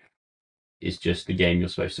God is just the game you're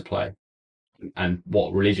supposed to play. And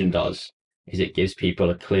what religion does is it gives people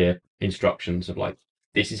a clear instructions of like,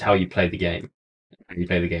 this is how you play the game, and you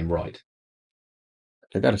play the game right.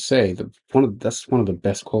 I gotta say that that's one of the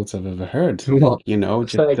best quotes I've ever heard. What? You know,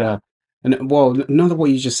 Say just again. And well, not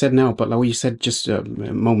what you just said now, but like what you said just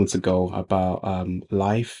moments ago about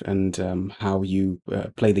life and how you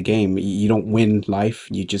play the game. You don't win life;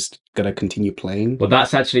 you just gotta continue playing. Well,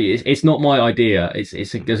 that's actually it's not my idea.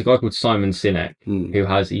 There's a guy called Simon Sinek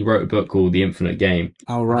he wrote a book called The Infinite Game.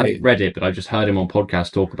 All I right. haven't read it, but I just heard him on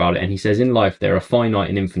podcast talk about it, and he says in life there are finite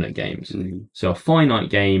and infinite games. So a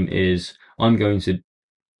finite game is I'm going to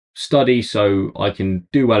study so I can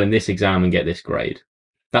do well in this exam and get this grade.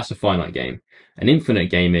 That's a finite game. An infinite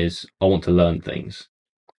game is I want to learn things.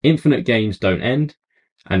 Infinite games don't end,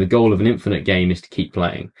 and the goal of an infinite game is to keep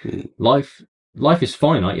playing. Life is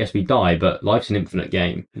finite. Yes, we die, but life's an infinite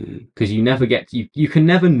game because you can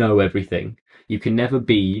never know everything. You can never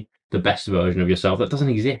be the best version of yourself. That doesn't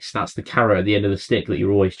exist. That's the carrot at the end of the stick that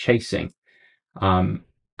you're always chasing. And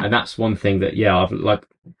that's one thing that, yeah, I've like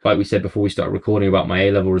we said before we started recording about my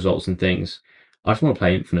A-level results and things. I just want to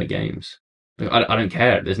play infinite games. I don't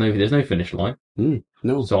care. There's no finish line.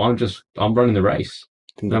 No, So I'm running the race.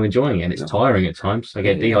 And I'm enjoying it. It's tiring at times. I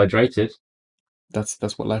get dehydrated, that's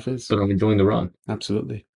what life is. but I'm enjoying the run.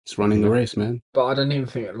 Absolutely, it's running the race, man. But I don't even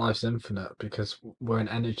think that life's infinite because we're an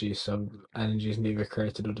energy, so energy is neither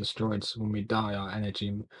created or destroyed. So when we die, our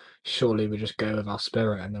energy, surely we just go with our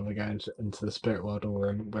spirit, and then we go into the spirit world,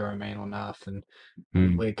 or we remain on Earth,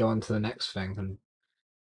 and we go on to the next thing, and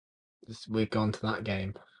we go on to that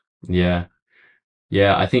game. Yeah,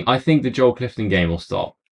 yeah. I think the Joel Clifton game will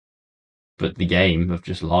stop, but the game of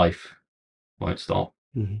just life won't stop.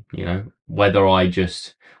 You know, whether I'm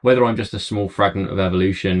just a small fragment of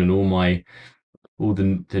evolution, and all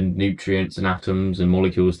the nutrients and atoms and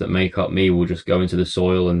molecules that make up me will just go into the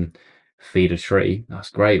soil and feed a tree. That's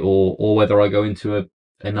great. Or whether I go into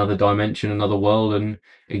another dimension, another world, and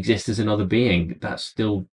exist as another being. That's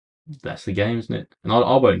the game, isn't it? And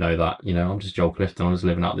I won't know that. You know, I'm just Joel Clifton. I'm just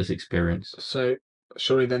living out this experience. So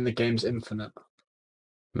surely then the game's infinite.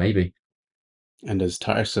 Maybe. And as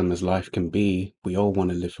tiresome as life can be, we all want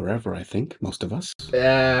to live forever. I think most of us.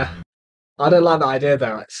 Yeah, I don't like the idea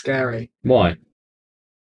though. It's scary Why?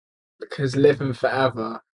 because living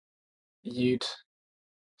forever, you'd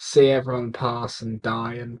see everyone pass and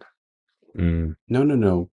die, and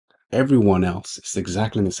No. Everyone else is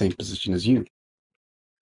exactly in the same position as you.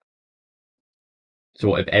 So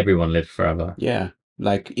what if everyone lived forever? Yeah,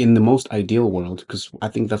 like in the most ideal world, because I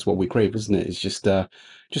think that's what we crave, isn't it? It's just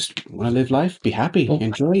want to live life, be happy, Well,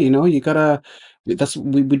 enjoy. You know, you gotta. That's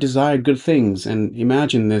we desire good things, and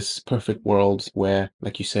imagine this perfect world where,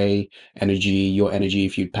 like you say, your energy.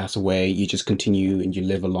 If you pass away, you just continue and you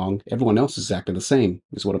live along. Everyone else is exactly the same.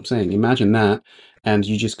 Is what I'm saying. Imagine that, and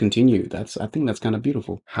you just continue. I think that's kind of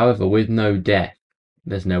beautiful. however, with no death,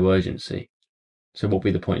 there's no urgency. So what would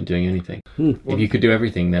be the point in doing anything? If you could do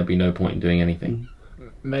everything, there'd be no point in doing anything.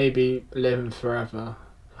 maybe living forever.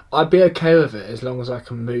 I'd be okay with it as long as I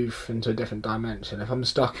can move into a different dimension. If I'm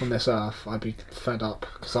stuck on this earth, I'd be fed up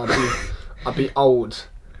because I'd be old,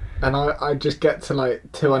 and I'd just get to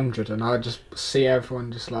like 200, and I'd just see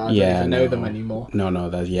everyone just like I don't even know them anymore. No,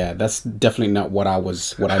 that's definitely not what I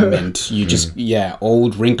meant. You just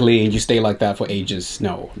old, wrinkly, and you stay like that for ages.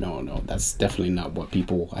 No, that's definitely not what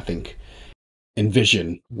people I think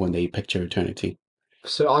envision when they picture eternity.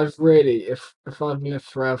 So I've really, if I've lived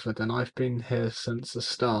forever, then I've been here since the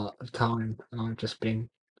start of time, and I've just been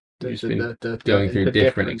You've just been going through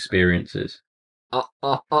different experiences.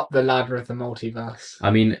 up the ladder of the multiverse. I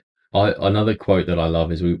mean, another quote that I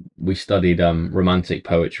love is we studied romantic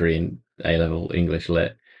poetry in A-level English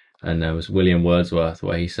lit, and there was William Wordsworth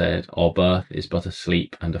where he said, "Our birth is but a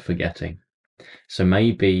sleep and a forgetting." So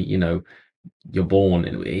maybe, you know, you're born,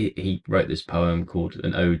 and he wrote this poem called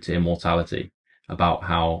An Ode to Immortality about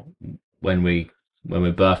how when we're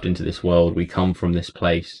birthed into this world, we come from this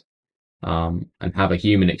place and have a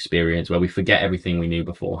human experience where we forget everything we knew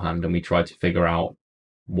beforehand, and we try to figure out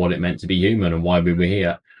what it meant to be human and why we were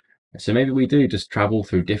here. So maybe we do just travel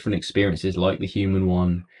through different experiences like the human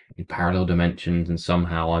one in parallel dimensions, and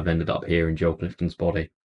somehow I've ended up here in Joel Clifton's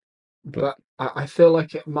body. But I feel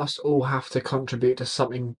like it must all have to contribute to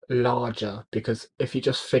something larger, because if you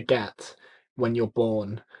just forget when you're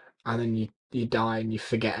born and then you die and you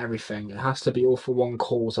forget everything, it has to be all for one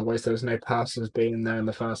cause, otherwise there's no purpose being there in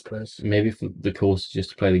the first place. Maybe the course is just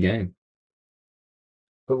to play the game.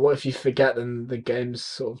 But what if you forget and the game's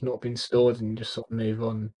sort of not been stored and you just sort of move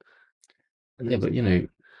on? Yeah, but you know,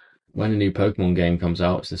 when a new Pokemon game comes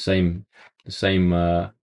out, it's the same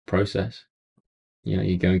process. You know,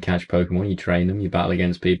 you go and catch Pokemon, you train them, you battle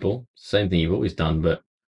against people. Same thing you've always done, but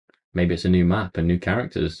maybe it's a new map and new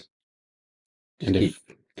characters. Just And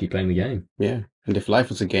keep playing the game. and if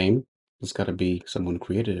life is a game, it's got to be someone who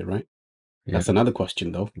created it, right? That's another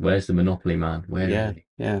question, though. Where's the monopoly man? Where is he?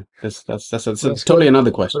 Yeah. That's That's totally good.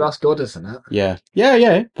 another But question. that's good, isn't it?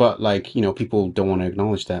 Yeah. But like, people don't want to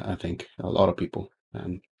acknowledge that. I think a lot of people,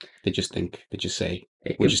 they just say,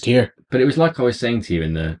 we're just here. But it was like I was saying to you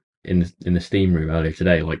in the steam room earlier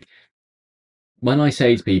today. Like when I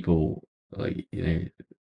say to people, like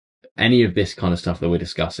any of this kind of stuff that we're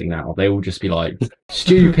discussing now, they will just be like,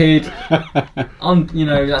 stupid.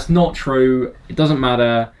 That's not true. It doesn't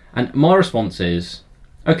matter. And my response is,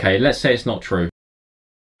 okay, let's say it's not true.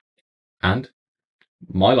 And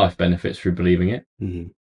my life benefits through believing it. Mm-hmm.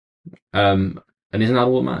 And isn't that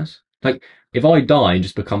all that matters? Like, if I die and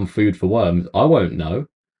just become food for worms, I won't know.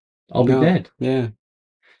 I'll be dead. Yeah.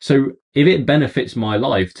 So if it benefits my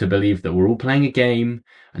life to believe that we're all playing a game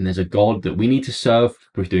and there's a God that we need to serve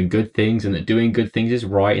with doing good things, and that doing good things is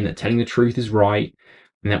right, and that telling the truth is right,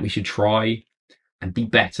 and that we should try and be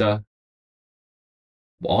better,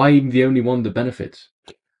 I'm the only one that benefits.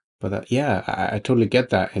 But I totally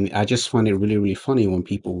get that. And I just find it really, really funny when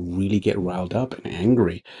people really get riled up and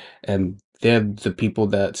angry. And they're the people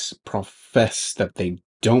that profess that they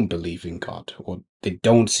don't believe in God, or they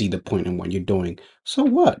don't see the point in what you're doing. So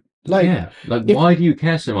what? Why do you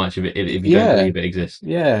care so much if you don't believe it exists?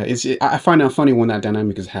 Yeah, I find that funny when that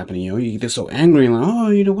dynamic is happening. You get so angry and like,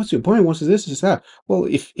 oh, what's your point? What's this? Is that? Well,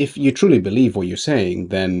 if you truly believe what you're saying,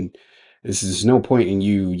 then there's no point in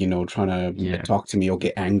you, trying to talk to me or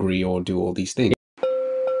get angry or do all these things.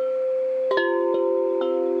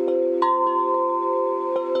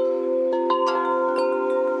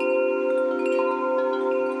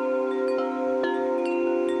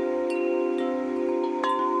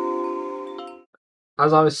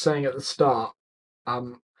 As I was saying at the start,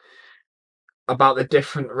 about the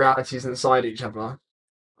different realities inside each other.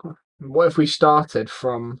 What if we started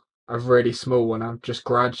from a really small one and just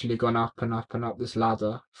gradually gone up and up and up this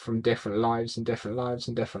ladder from different lives and different lives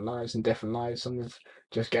and different lives and different lives, and we've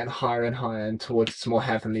just getting higher and higher and towards this more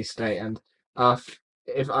heavenly state. And Earth,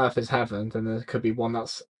 if Earth is heaven, then there could be one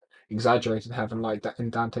that's exaggerated heaven, like that in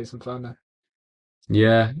Dante's Inferno.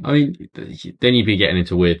 Yeah, I mean, then you'd be getting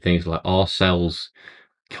into weird things like, are cells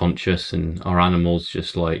conscious and are animals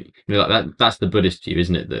just like, that's the Buddhist view,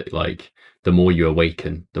 isn't it? That like the more you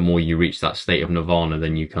awaken, the more you reach that state of nirvana,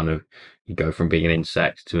 then you go from being an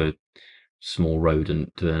insect to a small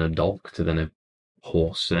rodent to then a dog to then a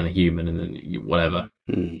horse and then a human and then whatever,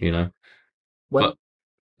 But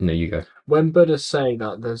no, you go. When Buddhists say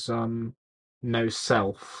that there's no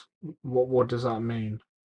self, what does that mean?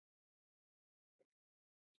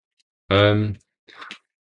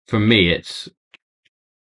 For me, it's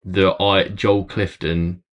Joel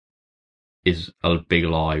Clifton is a big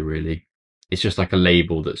lie, really. It's just like a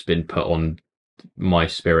label that's been put on my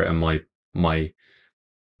spirit and my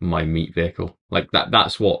meat vehicle. Like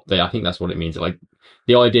that's what I think that's what it means. Like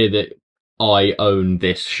the idea that I own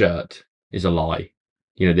this shirt is a lie.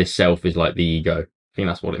 This self is like the ego. I think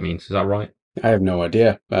that's what it means. Is that right? I have no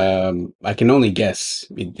idea. I can only guess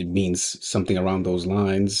it means something around those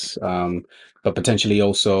lines. But potentially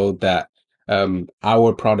also that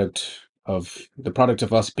our the product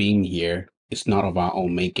of us being here is not of our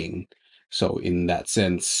own making. So in that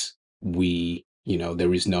sense,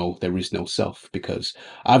 there is no self, because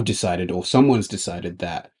I've decided, or someone's decided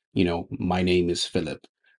that, my name is Philip.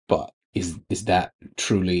 But is that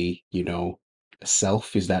truly, a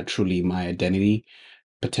self? Is that truly my identity?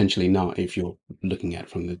 Potentially not, if you're looking at it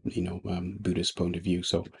from the Buddhist point of view.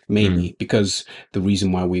 So maybe because the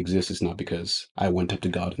reason why we exist is not because I went up to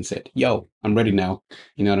God and said, yo, I'm ready now.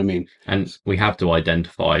 You know what I mean? And we have to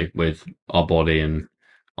identify with our body and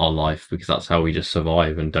our life because that's how we just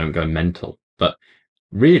survive and don't go mental. But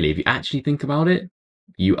really, if you actually think about it,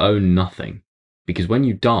 you own nothing, because when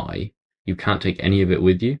you die, you can't take any of it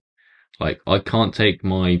with you. Like, I can't take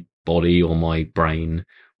my body or my brain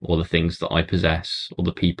or the things that I possess or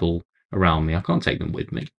the people around me. I can't take them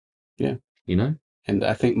with me. Yeah. And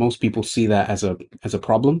I think most people see that as a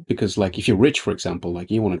problem, because like if you're rich, for example, like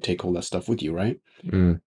you want to take all that stuff with you, right?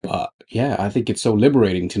 But yeah, I think it's so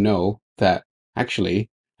liberating to know that actually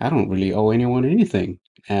I don't really owe anyone anything,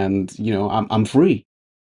 and I'm free,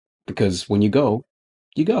 because when you go,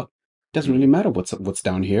 you go. It doesn't really matter what's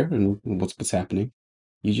down here and what's happening.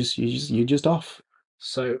 You're just off.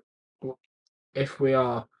 So, if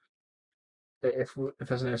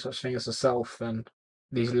there's no such thing as a self, then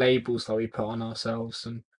these labels that we put on ourselves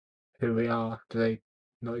and who we are, do they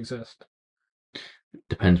not exist?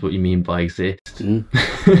 Depends what you mean by exist.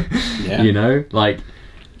 Yeah. Like,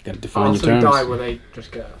 you gotta define your terms. After we die, will they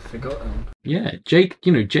just get forgotten? Yeah,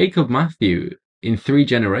 Jacob Matthew in 3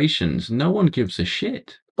 generations, no one gives a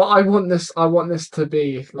shit. But I want this. I want this to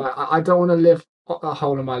be like I don't want to live a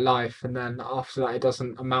whole of my life, and then after that, it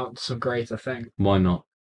doesn't amount to some greater thing. Why not?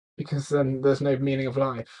 Because then there's no meaning of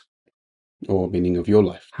life. Or meaning of your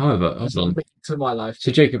life. However, There's hold no on. meaning to my life.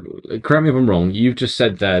 So Jacob, correct me if I'm wrong. You've just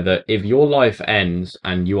said there that if your life ends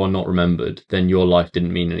and you are not remembered, then your life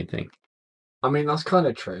didn't mean anything. I mean, that's kind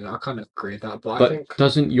of true. I kind of agree with that, but I But think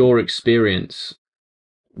doesn't your experience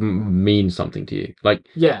mean something to you? Like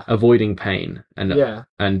yeah, avoiding pain yeah.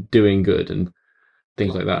 and doing good and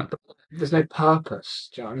things like that. But there's no purpose.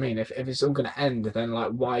 Do you know what I mean? If it's all going to end, then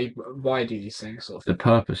like why do these things sort of The thing?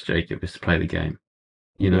 purpose, Jacob, is to play the game.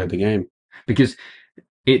 You Play know, the game. because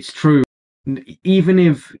it's true. Even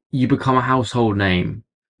if you become a household name,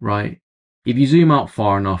 right? If you zoom out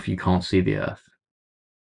far enough, you can't see the Earth.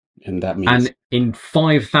 And that means And in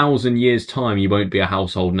 5,000 years' time, you won't be a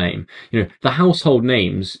household name. You know, the household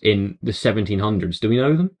names in the 1700s, do we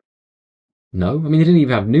know them? No. I mean, they didn't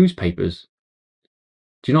even have newspapers.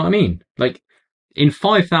 Do you know what I mean? Like, in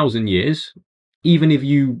 5,000 years, even if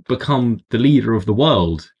you become the leader of the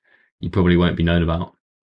world, you probably won't be known about.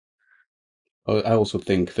 I also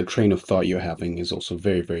think the train of thought you're having is also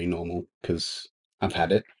very, very normal because I've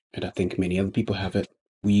had it, and I think many other people have it.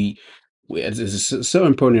 It's so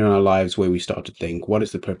important in our lives where we start to think, what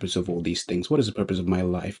is the purpose of all these things? What is the purpose of my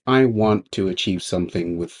life? I want to achieve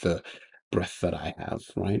something with the breath that I have,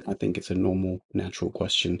 right? I think it's a normal, natural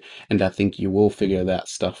question, and I think you will figure that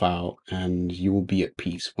stuff out, and you will be at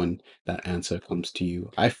peace when that answer comes to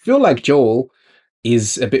you. I feel like Joel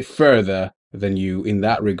is a bit further than you in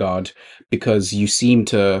that regard because you seem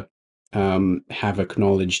to have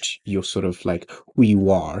acknowledged your sort of like who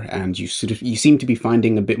you are, and you seem to be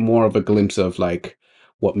finding a bit more of a glimpse of like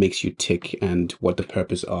what makes you tick and what the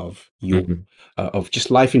purpose of your Mhm. of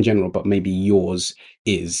just life in general, but maybe yours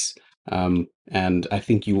is. And I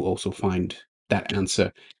think you will also find that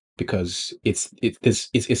answer because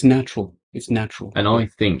it's natural. It's natural. And I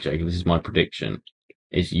think, Jacob, this is my prediction,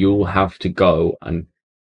 is you'll have to go and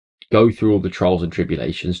go through all the trials and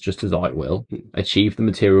tribulations, just as I will, achieve the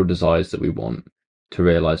material desires that we want, to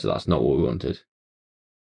realise that that's not what we wanted.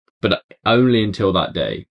 But only until that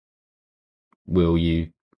day will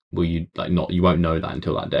you like not you won't know that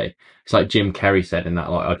until that day. It's like Jim Carrey said in that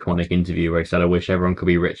like iconic interview where he said, "I wish everyone could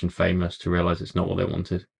be rich and famous to realise it's not what they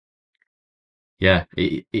wanted." Yeah,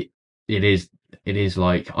 it is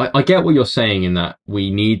like I get what you're saying in that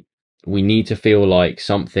we need to feel like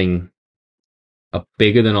something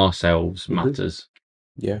bigger than ourselves Mhm. matters.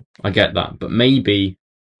 Yeah. I get that, but maybe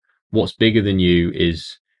what's bigger than you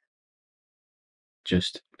is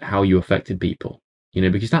just how you affected people, you know,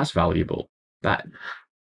 because that's valuable. That,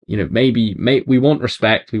 you know, maybe we want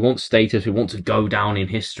respect, we want status, we want to go down in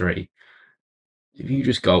history. If you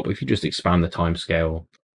just expand the time scale,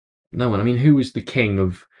 no one. I mean, who was the king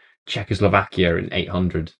of Czechoslovakia in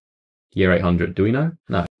 800? Year 800? Do we know?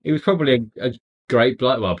 No. It was probably a great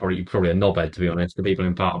bloke. Well, probably a knobhead, to be honest. The people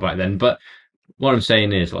in power back then. But what I'm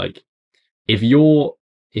saying is, like, if you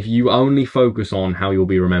only focus on how you'll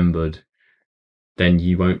be remembered, then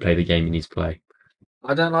you won't play the game you need to play.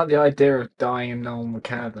 I don't like the idea of dying and no one will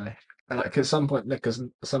care though. Like at some point,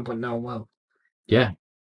 no one will. Yeah,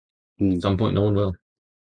 Mm, at some point, no one will.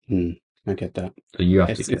 I get that. So you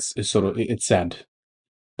have to get. It's sort of it's sad,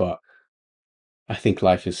 but I think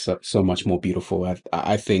life is so much more beautiful.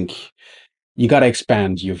 I think you got to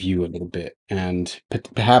expand your view a little bit, and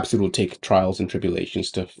perhaps it will take trials and tribulations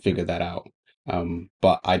to figure that out.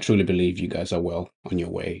 But I truly believe you guys are well on your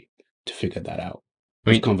way to figure that out. I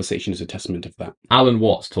This mean, conversation is a testament of that. Alan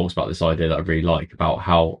Watts talks about this idea that I really like about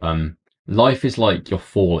how life is like you're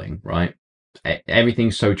falling, right?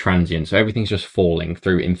 Everything's so transient, so everything's just falling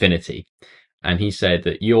through infinity. And he said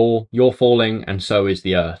that you're falling, and so is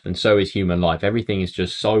the earth, and so is human life. Everything is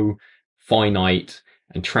just so finite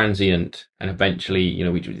and transient, and eventually, you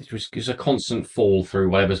know, it's a constant fall through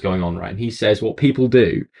whatever's going on, right? And he says what people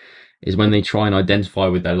do is when they try and identify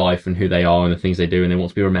with their life and who they are and the things they do, and they want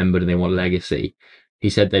to be remembered and they want legacy. He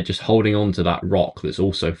said they're just holding on to that rock that's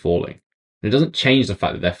also falling. And it doesn't change the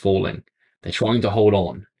fact that they're falling. They're trying to hold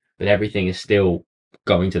on, but everything is still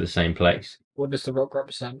going to the same place. What does the rock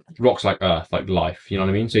represent? Rocks like Earth, like life. You know what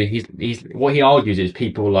I mean? So he's what he argues is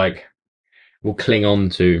people like will cling on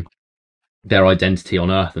to their identity on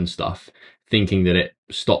Earth and stuff, thinking that it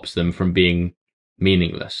stops them from being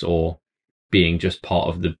meaningless or being just part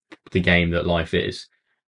of the game that life is.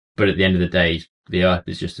 But at the end of the day, the Earth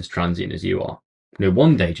is just as transient as you are. You know,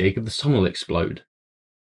 one day, Jacob, the sun will explode.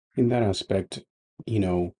 In that aspect, you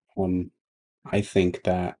know, I think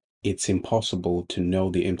that it's impossible to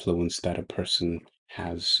know the influence that a person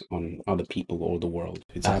has on other people or the world.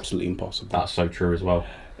 It's That's- absolutely impossible. That's so true as well.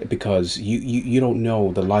 Because you don't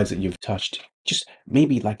know the lives that you've touched. Just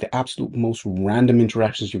maybe like the absolute most random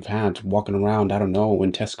interactions you've had walking around, I don't know,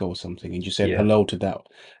 in Tesco or something, and you said Yeah. hello to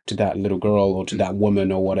that little girl or to that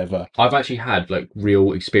woman or whatever. I've actually had like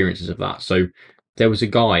real experiences of that. So there was a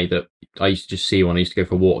guy that I used to just see when I used to go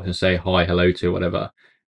for walks and say hi, hello to, whatever.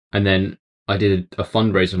 And then I did a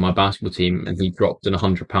fundraiser for my basketball team, and he dropped an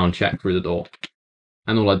 £100 check through the door.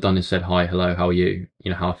 And all I'd done is said hi, hello, how are you?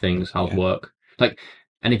 You know, how are things? How's work? Like,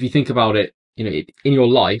 and if you think about it, you know, in your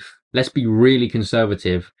life, let's be really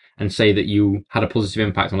conservative and say that you had a positive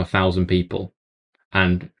impact on 1,000 people,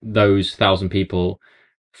 and those 1,000 people,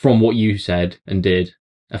 from what you said and did,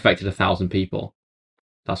 affected 1,000 people.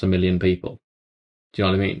 That's 1,000,000 people. Do you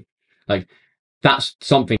know what I mean? Like, that's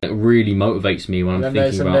something that really motivates me when And I'm then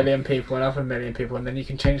there's thinking a about. million people, another million people, and then you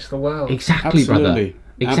can change the world. Exactly, brother. Absolutely.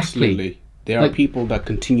 Exactly. Absolutely. There are Like- people that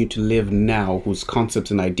continue to live now whose concepts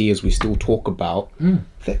and ideas we still talk about.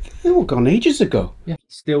 They were gone ages ago. Yeah.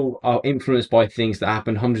 Still are influenced by things that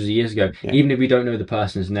happened hundreds of years ago, Yeah. even if we don't know the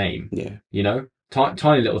person's name. Yeah. You know,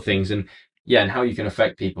 tiny little things, and how you can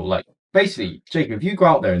affect people. Like, basically, Jacob, if you go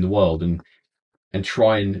out there in the world and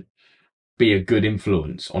try and be a good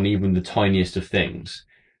influence on even the tiniest of things,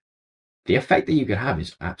 the effect that you could have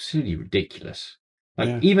is absolutely ridiculous. Like,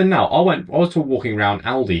 Yeah. even now, I was walking around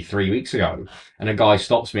Aldi 3 weeks ago, and a guy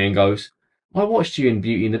stops me and goes, "I watched you in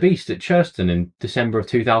Beauty and the Beast at Churston in December of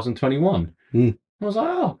 2021." Mm. I was like,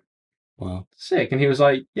 "Oh, Wow. sick." And he was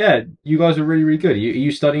like, "Yeah, you guys are really, really good. Are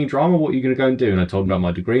you studying drama? What are you going to go and do?" And I told him about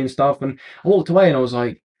my degree and stuff. And I walked away and I was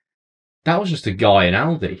like, that was just a guy in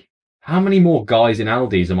Aldi. How many more guys in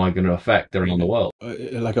Aldi's am I going to affect around the world?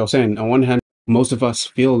 Like I was saying, on one hand, most of us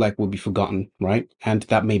feel like we'll be forgotten, right? And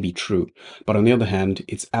that may be true. But on the other hand,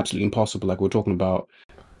 it's absolutely impossible, like we're talking about,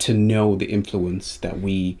 to know the influence that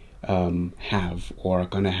we have or are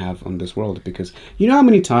going to have on this world. Because you know how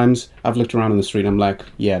many times I've looked around on the street and I'm like,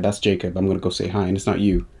 yeah, that's Jacob. I'm going to go say hi. And it's not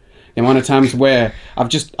you. The amount of times where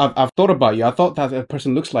I've thought about you. I thought that a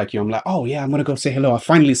person looks like you. I'm like, oh yeah, I'm going to go say hello. I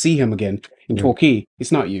finally see him again in Torquay.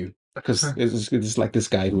 It's not you. Because it's like this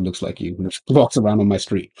guy who looks like you, who walks around on my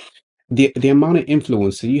street. The amount of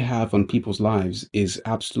influence that you have on people's lives is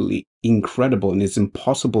absolutely incredible, and it's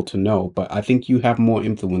impossible to know. But I think you have more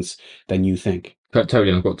influence than you think. Totally.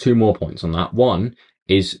 And I've got two more points on that. One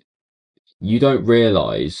is, you don't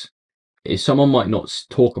realize, someone might not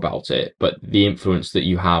talk about it, but the influence that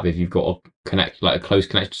you have if you've got a close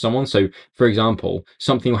connection to someone. So, for example,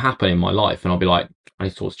 something will happen in my life, and I'll be like, I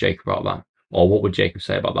need to talk to Jacob about that. Or what would Jacob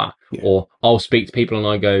say about that? Yeah. Or I'll speak to people and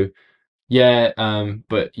I go, yeah,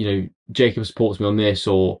 but you know, Jacob supports me on this,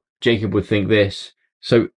 or Jacob would think this.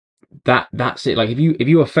 So that's it. Like, if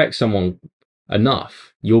you affect someone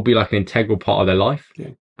enough, you'll be like an integral part of their life. Yeah.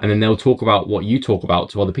 And then they'll talk about what you talk about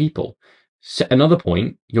to other people. Another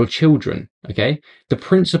point, your children, okay? The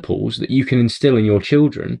principles that you can instill in your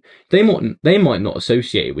children, they might not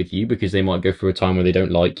associate it with you because they might go through a time where they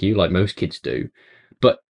don't like you, like most kids do.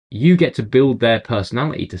 But you get to build their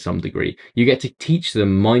personality to some degree. You get to teach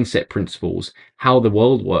them mindset principles, how the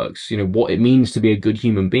world works, you know, what it means to be a good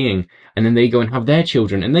human being. And then they go and have their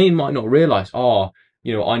children, and they might not realize,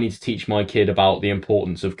 you know, I need to teach my kid about the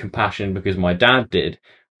importance of compassion because my dad did.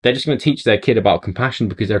 They're just going to teach their kid about compassion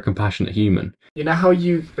because they're a compassionate human. You know how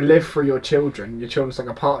you live for your children's like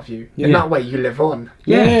a part of you. Yeah. In that way, you live on.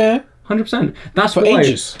 Yeah. 100%. That's For why.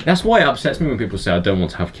 ages. That's why it upsets me when people say I don't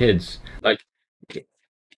want to have kids. Like,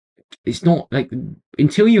 it's not like,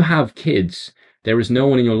 until you have kids, there is no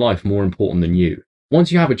one in your life more important than you.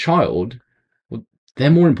 Once you have a child, well, they're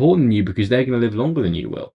more important than you because they're going to live longer than you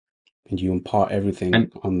will. And you impart everything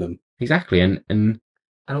on them. Exactly, and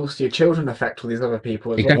also your children affect all these other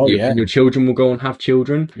people as well. exactly. Oh, yeah. Your children will go and have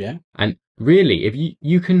children. Yeah. And really, if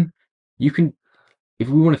you can, if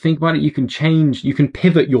we want to think about it, you can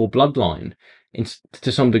pivot your bloodline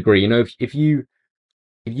to some degree. You know, if you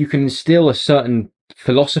can instill a certain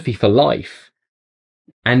philosophy for life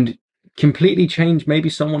and completely change maybe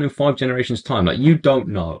someone in 5 generations' time, like, you don't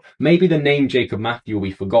know. Maybe the name Jacob Matthew will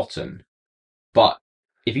be forgotten, but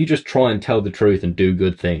if you just try and tell the truth and do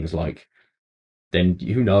good things, like, then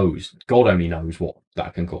who knows? God only knows what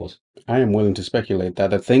that can cause. I am willing to speculate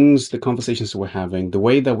that the conversations that we're having, the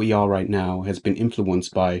way that we are right now has been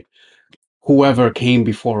influenced by whoever came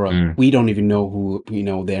before us. Mm. We don't even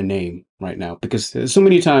know their name right now, because so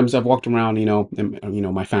many times I've walked around,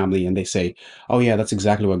 my family, and they say, oh yeah, that's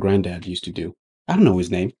exactly what granddad used to do. I don't know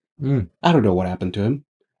his name. Mm. I don't know what happened to him.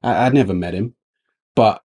 I never met him,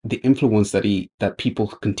 but the influence that people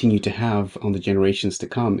continue to have on the generations to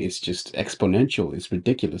come is just exponential. It's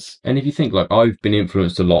ridiculous. And if you think, like, I've been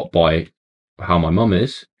influenced a lot by how my mum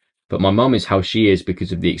is, but my mum is how she is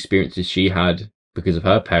because of the experiences she had because of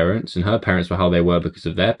her parents, and her parents were how they were because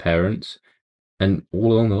of their parents, and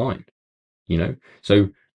all along the line, you know? So,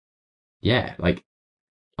 yeah, like,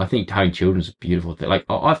 I think having children is a beautiful thing. Like,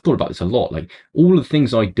 I've thought about this a lot. Like, all the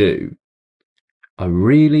things I do, if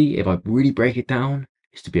I really break it down,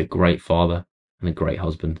 is to be a great father and a great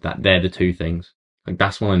husband. They're the two things. Like,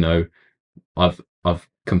 that's when I know I've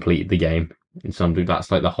completed the game in some degree.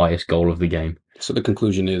 That's like the highest goal of the game. So the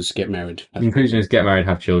conclusion is get married. The conclusion is get married,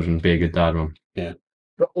 have children, be a good dad, mum. Yeah.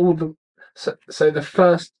 But so the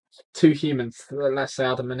first two humans, let's say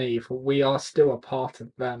Adam and Eve, we are still a part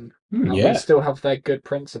of them. And Yeah. we still have their good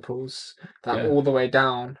principles all the way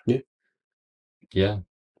down. Yeah.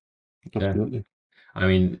 Absolutely. I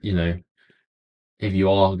mean, you know, if you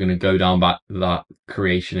are going to go down that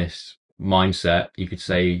creationist mindset, you could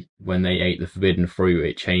say when they ate the forbidden fruit,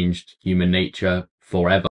 it changed human nature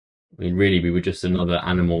forever. I mean, really, we were just another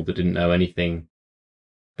animal that didn't know anything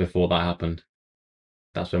before that happened.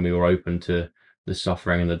 That's when we were open to the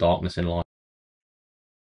suffering and the darkness in life.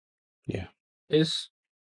 Yeah.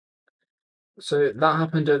 So that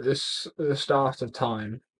happened at the start of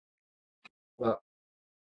time, but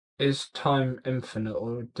is time infinite,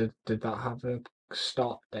 or did that have a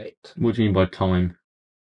start date? What do you mean by time?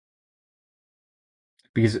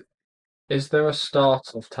 Because Is there a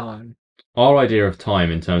start of time? our idea of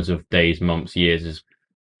time in terms of days, months, years is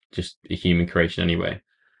just a human creation anyway.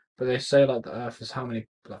 But they say like the Earth is how many,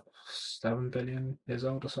 like 7 billion years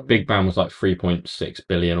old or something? Big Bang was like 3.6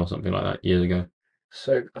 billion or something like that years ago.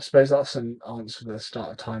 So I suppose that's an answer for the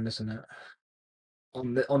start of time, isn't it?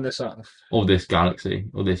 On this Earth. Or this galaxy,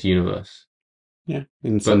 or this universe. Yeah.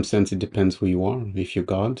 In some sense, it depends who you are. If you're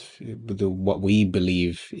God, what we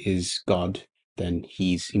believe is God, then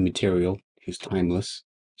he's immaterial, he's timeless.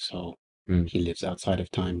 So he lives outside of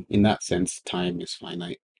time. In that sense, time is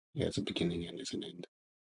finite. It has a beginning and there's an end.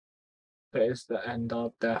 But is the end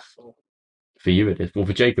our death? Or... For you it is. Well,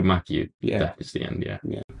 for Jacob Matthew, Yeah. death is the end, yeah.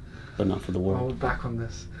 Yeah. But not for the world. I'll back on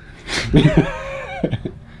this.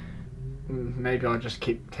 Maybe I'll just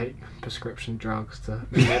take prescription drugs to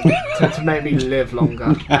make me live longer.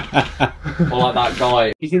 Or like that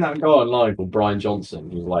guy. You seen that guy online called Brian Johnson,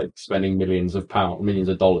 who's like spending millions of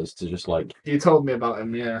dollars to just like. You told me about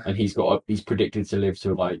him, yeah. And he's predicted to live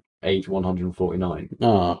to like age 149.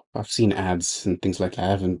 Oh, I've seen ads and things like that.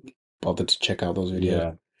 I haven't bothered to check out those videos.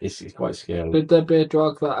 Yeah, it's quite scary. Could there be a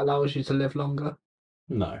drug that allows you to live longer?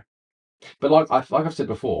 No. But like I've said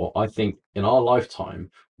before, I think in our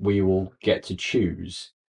lifetime we will get to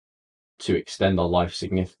choose to extend our life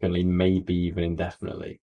significantly, maybe even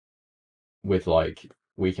indefinitely. With like,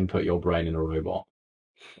 we can put your brain in a robot,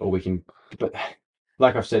 or we can. But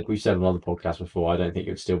like we've said on other podcasts before, I don't think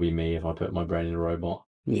it would still be me if I put my brain in a robot.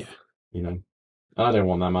 Yeah. You know, I don't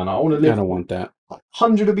want that, man. I want to live. I don't want that.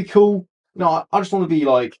 100 would be cool. No, I just want to be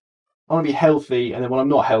like, I want to be healthy, and then when I'm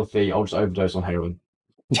not healthy, I'll just overdose on heroin.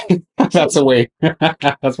 That's a way.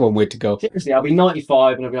 That's one way to go. Seriously, I'll be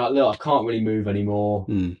 95 and I'll be like, look, I can't really move anymore.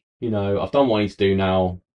 You know, I've done what I need to do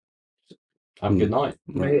now. Have a good night.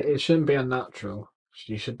 It shouldn't be unnatural.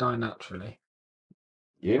 You should die naturally.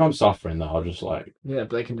 Yeah, if I'm suffering, though, I'll just like. Yeah,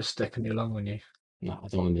 but they can just stick a new lung on you. No, I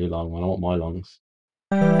don't want a new lung, man. I want my lungs.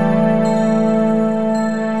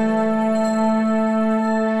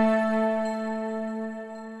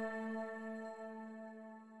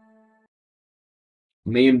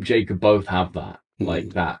 Me and Jacob both have that,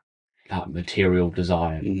 like that material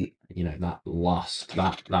desire, you know, that lust,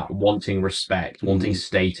 that wanting respect, wanting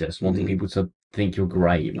status, wanting people to think you're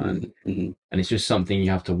great, man. And it's just something you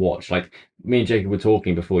have to watch. Like me and Jacob were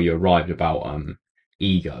talking before you arrived about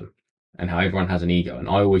ego and how everyone has an ego, and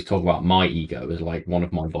I always talk about my ego as like one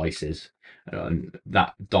of my vices, and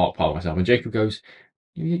that dark part of myself. And Jacob goes,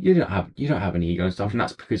 "You don't have an ego and stuff," and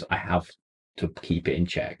that's because I have to keep it in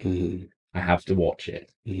check. I have to watch it,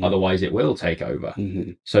 otherwise it will take over.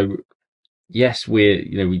 So, yes, we're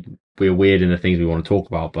weird in the things we want to talk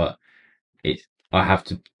about, but I have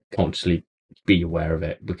to consciously be aware of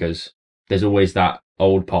it, because there's always that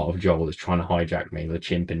old part of Joel that's trying to hijack me, the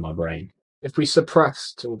chimp in my brain. If we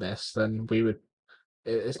suppressed all this, then we would.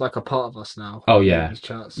 It's like a part of us now. Oh yeah,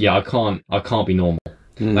 yeah. I can't be normal.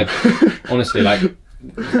 Like honestly, like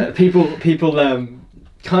people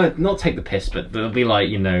kind of not take the piss, but they'll be like,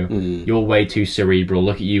 you know, you're way too cerebral.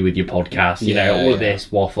 Look at you with your podcast, you know, all of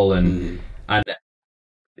this waffle and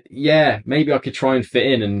yeah, maybe I could try and fit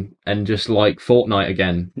in and just like Fortnite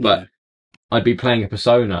again, but I'd be playing a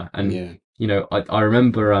persona, and I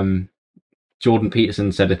remember Jordan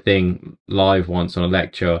Peterson said a thing live once on a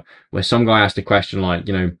lecture where some guy asked a question like,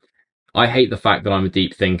 I hate the fact that I'm a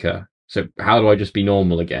deep thinker, so how do I just be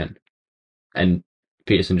normal again? And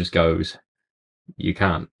Peterson just goes, you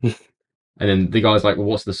can't. And then the guy's like, well,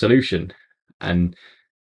 what's the solution? And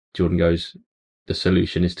Jordan goes, the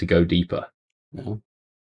solution is to go deeper. Yeah.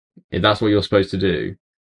 If that's what you're supposed to do,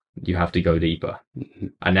 you have to go deeper. Mm-hmm.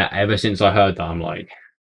 And ever since I heard that, I'm like,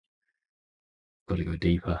 gotta go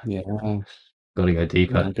deeper. Yeah. Gotta go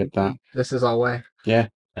deeper. I get that. This is our way. Yeah.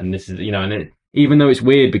 And this is, even though it's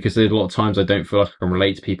weird because there's a lot of times I don't feel like I can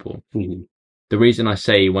relate to people. Mm-hmm. The reason I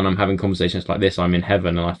say when I'm having conversations like this, I'm in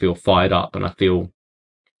heaven and I feel fired up and I feel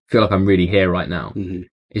like I'm really here right now, Mm-hmm.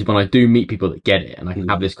 is when I do meet people that get it and I can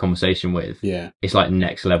Mm-hmm. have this conversation with. Yeah. It's like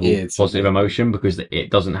next level positive emotion because it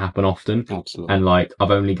doesn't happen often. Absolutely. And like I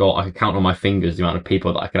can count on my fingers the amount of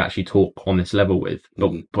people that I can actually talk on this level with.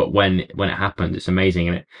 But when it happens, it's amazing,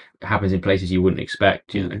 and it happens in places you wouldn't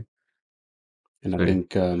expect, And I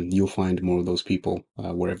think you'll find more of those people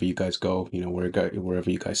wherever you guys go. Wherever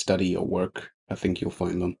you guys study or work. I think you'll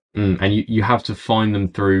find them. And you have to find them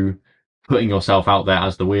through putting yourself out there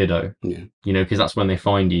as the weirdo. Yeah. Because that's when they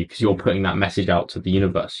find you, because you're putting that message out to the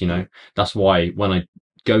universe. That's why when I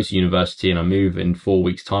go to university and I move in 4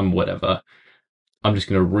 weeks' time or whatever, I'm just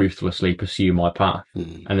going to ruthlessly pursue my path.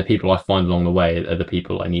 And the people I find along the way are the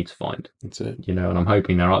people I need to find. That's it. And I'm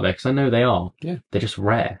hoping they're out there because I know they are. Yeah. They're just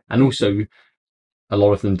rare. And also, a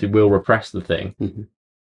lot of them will repress the thing. Mm-hmm.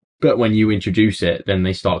 But when you introduce it, then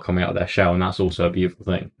they start coming out of their shell, and that's also a beautiful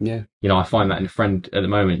thing. Yeah. I find that in a friend at the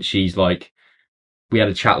moment, she's like, we had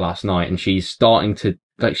a chat last night and she's starting to,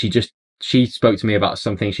 like, she spoke to me about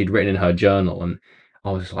something she'd written in her journal, and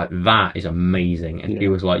I was like, that is amazing. And she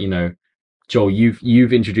was like, Joel,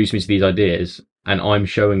 you've introduced me to these ideas and I'm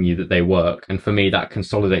showing you that they work. And for me, that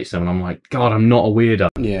consolidates them. And I'm like, God, I'm not a weirdo.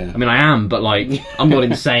 Yeah. I mean, I am, but like, I'm not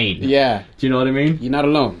insane. Yeah. Do you know what I mean? You're not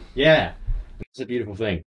alone. Yeah. It's a beautiful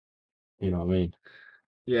thing. You know what I mean?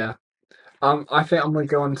 Yeah. I think I'm gonna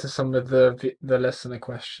go on to some of the listener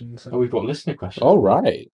questions. Oh, we've got listener questions. All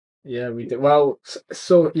right. Yeah, we did. Well,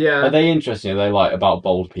 so yeah. Are they interesting? Are they like about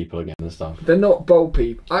bold people again and stuff? They're not bold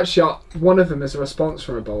people. Actually, one of them is a response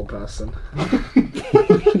from a bold person.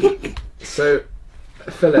 So,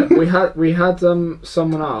 Philip, we had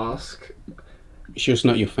someone ask. Sure, it's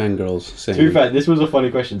not your fangirls saying. To be fair, this was a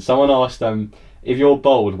funny question. Someone asked, if you're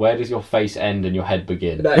bold, where does your face end and your head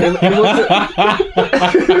begin? No, it wasn't.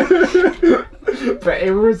 But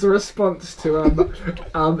it was a response to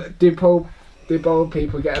do bold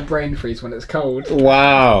people get a brain freeze when it's cold?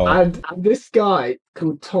 Wow. And this guy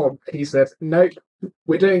called Tom, he said, nope,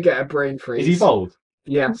 we don't get a brain freeze. Is he bold?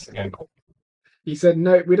 Yes. Okay. He said,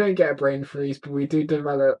 no, we don't get a brain freeze, but we do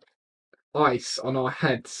develop ice on our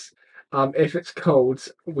heads. If it's cold,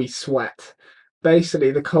 we sweat. Basically,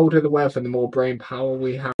 the colder the weather, the more brain power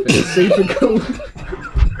we have. It's super cool.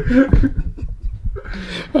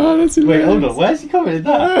 Oh, that's hilarious. Wait, hold on. Where's he commented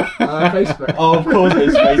that? Facebook. Oh, of course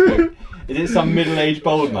it's Facebook. Is it some middle-aged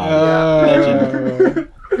bold man? Legend.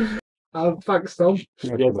 Thanks, Tom.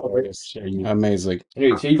 Amazing.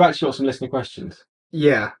 Anyway, so you've actually got some listener questions.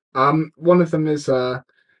 Yeah. One of them is,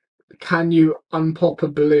 can you unpop a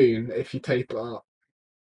balloon if you tape it up?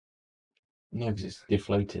 No, because it's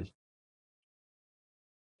deflated.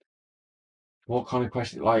 What kind of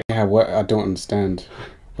question? Like, Yeah, I don't understand.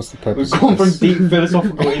 What's the purpose? we've gone from deep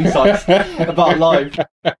philosophical insights about life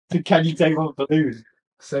to can you take off a balloon?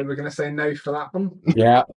 So we're gonna say no for that one.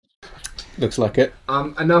 Yeah, looks like it.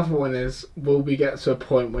 Another one is, will we get to a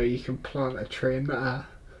point where you can plant a tree in the air?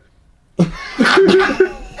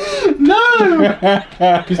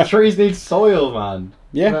 No, because trees need soil, man.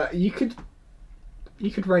 Yeah. But you could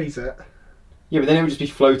raise it. Yeah, but then it would just be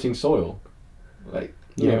floating soil. Like,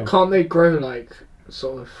 Yeah. Can't they grow like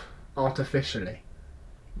sort of artificially?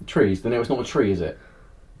 trees. Then it's not a tree, is it?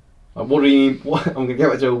 Like, what do you mean? I'm going to get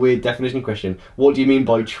back to a weird definition question. What do you mean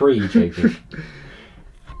by tree, Jacob?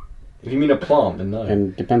 If you mean a plant, then no.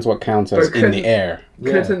 And depends what counts as in the air.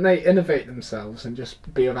 Couldn't they innovate themselves and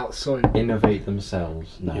just be without soil? Innovate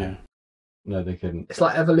themselves? No. Yeah. No, they couldn't. It's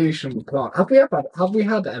like evolution with plants. Have we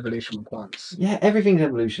had evolution with plants? Yeah, everything's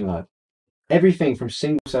evolution, lad. Everything from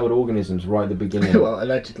single-celled organisms right at the beginning. Well,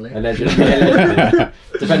 allegedly. Allegedly,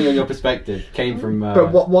 depending on your perspective, came from.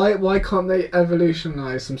 But why can't they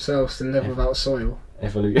evolutionise themselves to live without soil?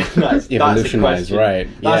 Evolutionize, right?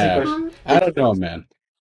 That's Yeah. a question. I don't know, man.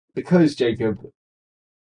 Because, Jacob,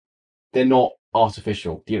 they're not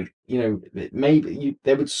artificial. You know, maybe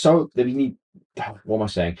they would need. What am I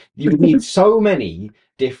saying? You would need so many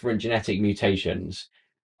different genetic mutations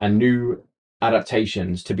and new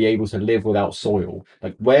adaptations to be able to live without soil.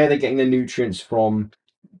 Like, where are they getting the nutrients from?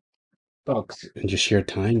 Bugs. And just sheer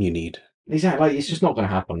time you need. Exactly. Like, it's just not going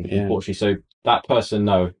to happen, Yeah. unfortunately. So that person,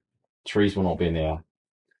 no, trees will not be in the air.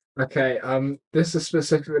 Okay, this is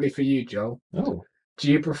specifically for you, Joel. Oh,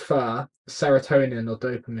 Do you prefer serotonin or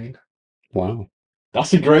dopamine? Wow.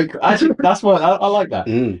 that's a great. Actually, that's what I like that.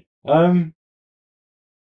 Mm.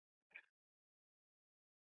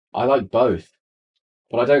 I like both,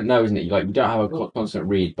 but I don't know, isn't it? Like, we don't have a constant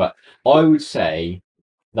read, but I would say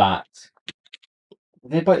that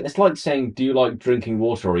they're both. It's like saying, do you like drinking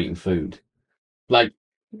water or eating food? Like,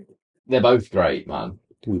 they're both great, man.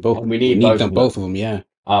 We need need both them, of both of them. Yeah.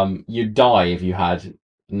 You'd die if you had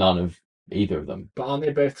none of either of them. But aren't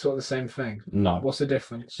they both sort of the same thing? No. What's the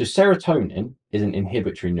difference? So serotonin is an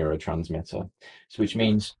inhibitory neurotransmitter, which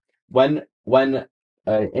means when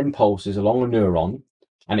impulse is along a neuron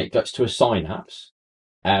and it gets to a synapse,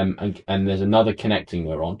 and there's another connecting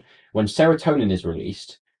neuron, when serotonin is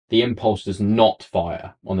released, the impulse does not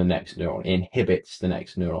fire on the next neuron. It inhibits the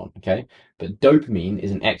next neuron. Okay, but dopamine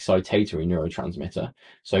is an excitatory neurotransmitter.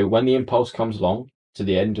 So when the impulse comes along to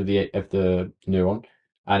the end of the neuron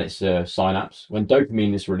and it's a synapse, when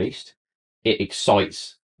dopamine is released, it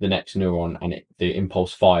excites the next neuron and the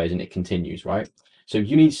impulse fires and it continues, right? So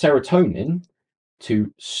you need serotonin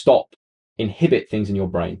to inhibit things in your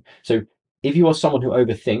brain. So if you are someone who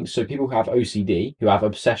overthinks, so people who have OCD, who have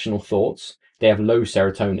obsessional thoughts, they have low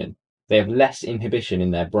serotonin. They have less inhibition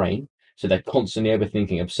in their brain. So they're constantly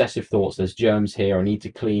overthinking obsessive thoughts. There's germs here. I need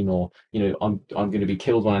to clean, or, I'm going to be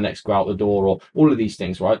killed when I next go out the door, or all of these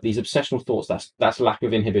things, right? These obsessional thoughts, that's lack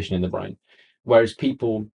of inhibition in the brain. Whereas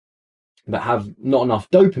people that have not enough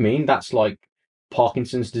dopamine, that's like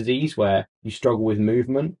Parkinson's disease, where you struggle with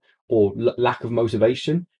movement or lack of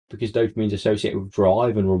motivation because dopamine is associated with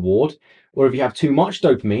drive and reward. Or if you have too much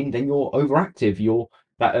dopamine, then you're overactive.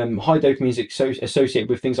 High dopamine is associated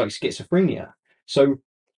with things like schizophrenia. So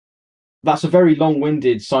that's a very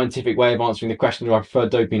long-winded scientific way of answering the question: do I prefer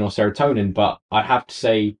dopamine or serotonin? But I have to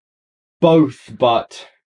say both. But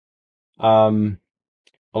I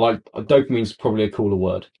like dopamine's probably a cooler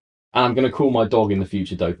word. And I'm going to call my dog in the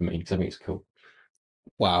future Dopamine because I think it's cool.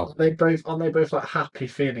 Wow. Aren't they both like happy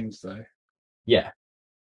feelings though? Yeah.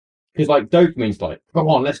 Because like dopamine's like, come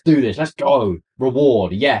on, let's do this, let's go.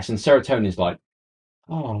 Reward, yes. And serotonin's like,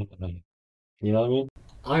 oh, you know what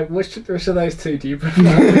I mean? Which of those two do you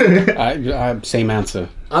prefer? Same answer.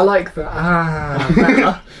 I like the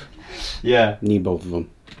better. Yeah. Need both of them.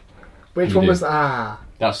 Which one was the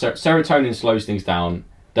That's serotonin slows things down.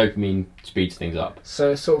 Dopamine speeds things up.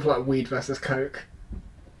 So it's sort of like weed versus coke.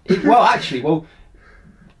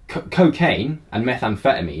 Cocaine and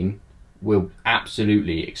methamphetamine will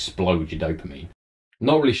absolutely explode your dopamine.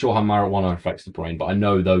 Not really sure how marijuana affects the brain, but I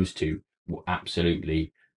know those two will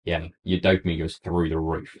absolutely, your dopamine goes through the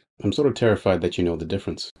roof. I'm sort of terrified that you know the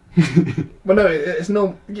difference. Well, no, it's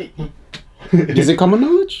not. Is it common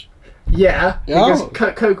knowledge? Yeah, because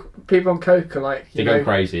coke. People on coke are like they go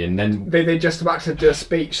crazy, and then they just about to do a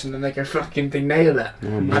speech, and then they go they nail it,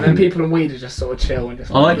 and then people on weed are just sort of chill and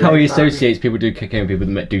just. I like how he associates people do cocaine with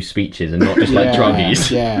people that do speeches and not just like druggies.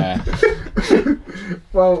 Yeah.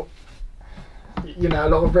 Well, a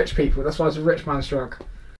lot of rich people. That's why it's a rich man's drug.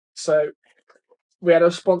 So, we had a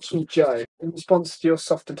response from Joe in response to your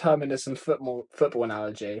soft determinism football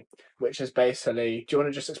analogy, which is basically. Do you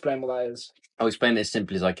want to just explain what that is? I'll explain it as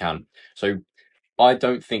simply as I can. So, I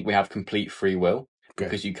don't think we have complete free will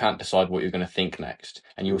because you can't decide what you're going to think next,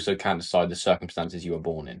 and you also can't decide the circumstances you were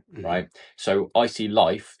born in, right? So I see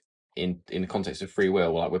life in the context of free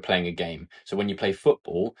will, like we're playing a game. So when you play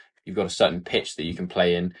football, you've got a certain pitch that you can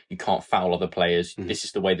play in. You can't foul other players. This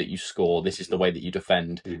is the way that you score. This is the way that you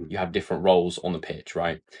defend. You have different roles on the pitch,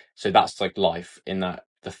 right? So that's like life in that.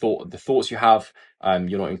 The thoughts you have,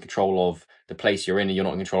 you're not in control of. The place you're in, you're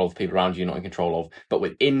not in control of. The people around you, you're not in control of. But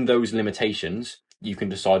within those limitations, you can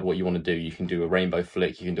decide what you want to do. You can do a rainbow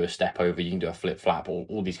flick, you can do a step over, you can do a flip flap,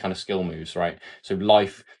 all these kind of skill moves, right? So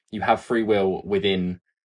life, you have free will within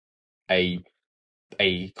a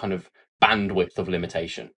kind of bandwidth of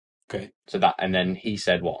limitation. Okay. So that, and then he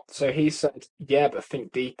said what? So he said, yeah, but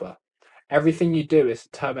think deeper. Everything you do is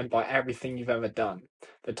determined by everything you've ever done.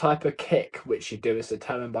 The type of kick which you do is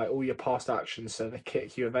determined by all your past actions, so the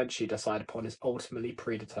kick you eventually decide upon is ultimately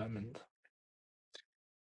predetermined.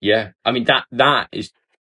 Yeah, I mean that is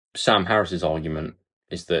Sam Harris's argument,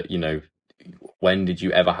 is that, when did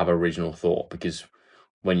you ever have original thought? Because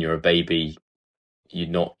when you're a baby, you're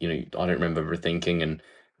not, I don't remember ever thinking, and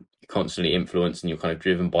you're constantly influenced and you're kind of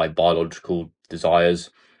driven by biological desires,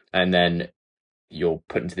 and then you're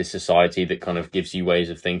put into this society that kind of gives you ways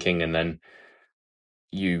of thinking, and then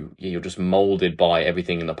you're just molded by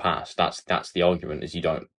everything in the past. That's the argument, is you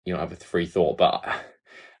don't have a free thought. But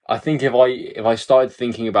I think if I started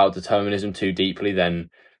thinking about determinism too deeply, then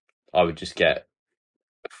I would just get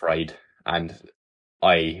afraid. And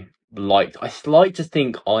I like to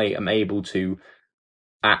think I am able to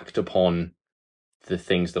act upon the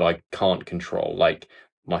things that I can't control, like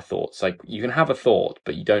my thoughts. Like, you can have a thought,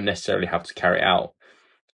 but you don't necessarily have to carry it out.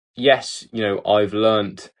 Yes, I've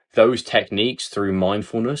learnt those techniques through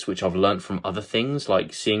mindfulness, which I've learnt from other things,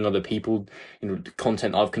 like seeing other people, the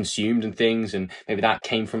content I've consumed and things, and maybe that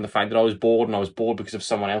came from the fact that I was bored, and I was bored because of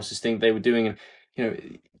someone else's thing they were doing.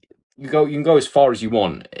 And you can go as far as you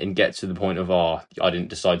want and get to the point of, I didn't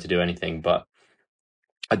decide to do anything. But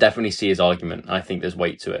I definitely see his argument, and I think there's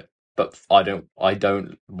weight to it. But I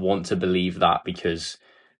don't want to believe that, because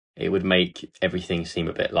it would make everything seem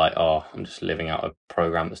a bit like, I'm just living out a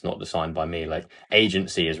program that's not designed by me. Like,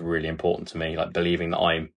 agency is really important to me, like believing that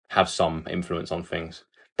I have some influence on things.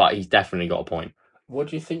 But he's definitely got a point. What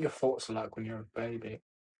do you think your thoughts are like when you're a baby?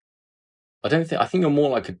 I think you're more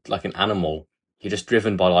like an animal. You're just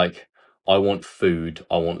driven by, like, I want food,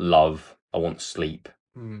 I want love, I want sleep.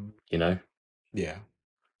 Yeah.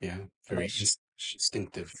 Very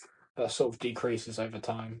instinctive. That sort of decreases over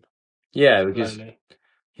time. Yeah, because Slowly.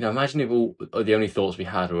 imagine if all the only thoughts we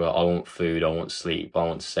had were, I want food, I want sleep, I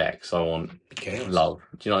want sex, I want love.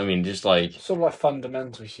 Do you know what I mean? Just like, sort of like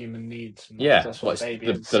fundamental human needs. And that's what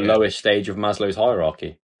the lowest stage of Maslow's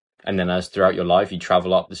hierarchy. And then as throughout your life, you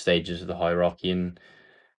travel up the stages of the hierarchy and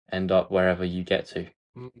end up wherever you get to.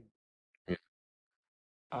 Yeah.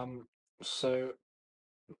 So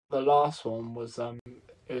the last one was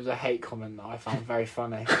it was a hate comment that I found very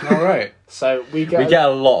funny. All right. So we get a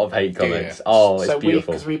lot of hate comments. Yeah. Oh, it's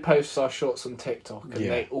beautiful. Because we post our shorts on TikTok and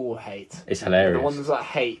they all hate. It's hilarious. The ones that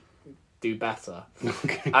hate do better.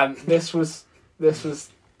 Okay. And this was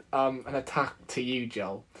an attack to you,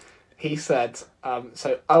 Joel. He said,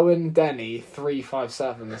 so Owen Denny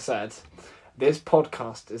 357 said, "This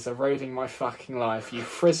podcast is eroding my fucking life, you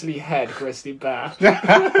frizzly head grizzly bear."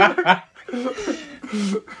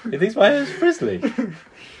 He thinks my hair is frizzly.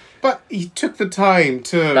 But he took the time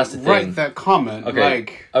to write that comment. Okay.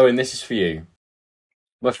 Owen, this is for you.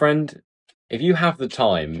 My friend, if you have the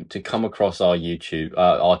time to come across our YouTube,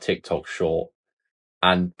 our TikTok short,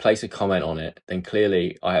 and place a comment on it, then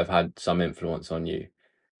clearly I have had some influence on you.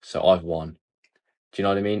 So I've won. Do you know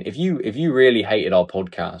what I mean? If you really hated our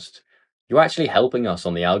podcast, you're actually helping us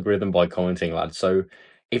on the algorithm by commenting, lad. So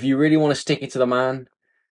if you really want to stick it to the man,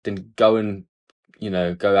 then go and,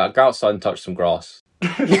 go outside and touch some grass. Do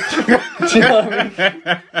you know what I mean?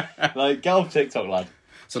 Like, get off TikTok, lad.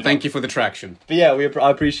 So thank you for the traction. But yeah, I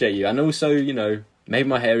appreciate you. And also, maybe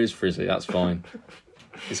my hair is frizzly. That's fine.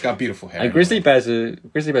 He's got beautiful hair. And grizzly bears are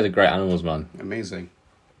great animals, man. Amazing.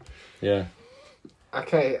 Yeah.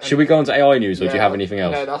 Okay. Should we go on to AI news, or do you have anything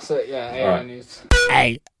else? No, that's it. Yeah, AI news.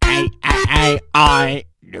 AI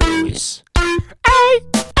news. News.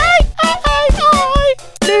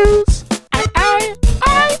 News.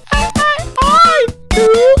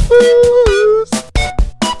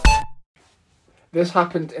 This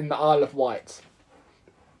happened in the Isle of Wight.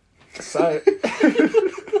 So,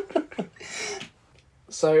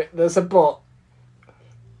 so there's a bot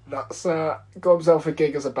that's got himself a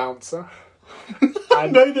gig as a bouncer.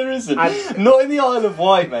 And, No, there isn't. Not in the Isle of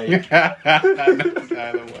Wight, mate.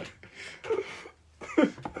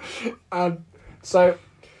 So,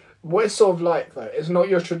 what it's sort of like, though, it's not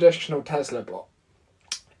your traditional Tesla bot.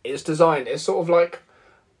 It's designed, it's sort of like,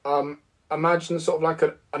 imagine sort of like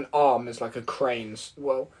an arm is like a crane's.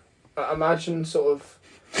 Well, imagine sort of,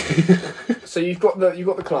 so you've got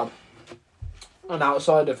the club, and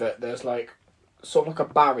outside of it, there's like, sort of like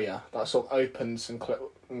a barrier that sort of opens and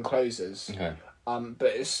closes. Okay. But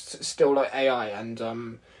it's still like AI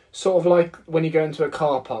and sort of like when you go into a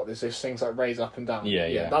car park, there's those things that raise up and down.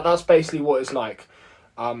 Yeah. That's basically what it's like.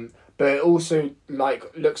 But it also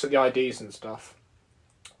like looks at the IDs and stuff.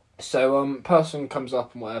 So person comes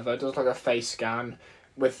up and whatever, does like a face scan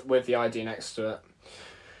with the ID next to it,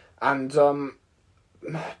 and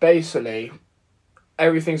basically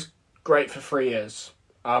everything's great for 3 years.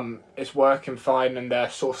 It's working fine and they're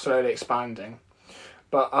sort of slowly expanding,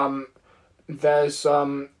 but there's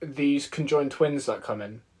these conjoined twins that come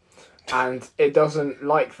in, and it doesn't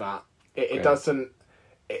like that. It doesn't.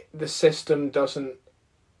 The system doesn't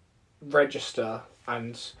register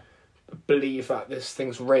and believe that this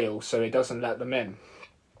thing's real, so it doesn't let them in.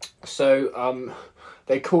 So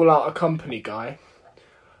they call out a company guy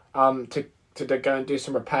to go and do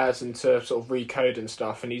some repairs and to sort of recode and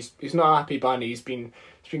stuff, and he's not happy. Bunny, he's been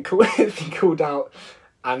called out,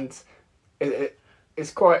 and it's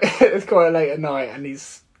it's quite late at night, and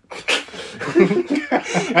he's.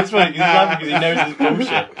 It's funny, he's laughing because he knows it's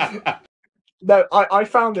bullshit. No, I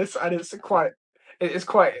found this, and it's quite.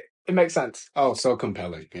 It makes sense. Oh, so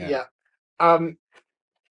compelling. Yeah.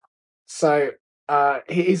 So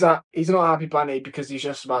he's not a happy bunny because he's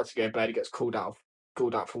just about to go to bed. He gets called out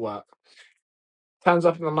for work. Turns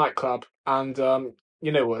up in the nightclub, and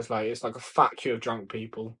you know what it's like. It's like a fat queue of drunk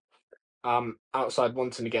people. Outside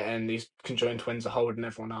wanting to get in. These conjoined twins are holding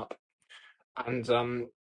everyone up, and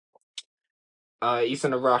he's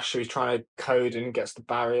in a rush. So he's trying to code and gets the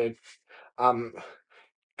barrier.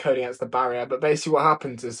 Coding against the barrier, but basically what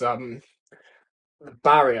happens is the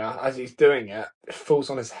barrier, as he's doing it, falls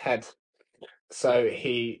on his head. So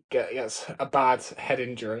he gets a bad head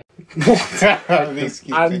injury. These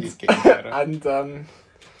keep getting better. And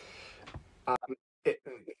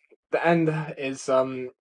the end is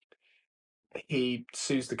he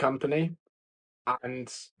sues the company,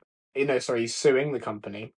 and he's suing the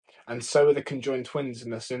company, and so are the conjoined twins,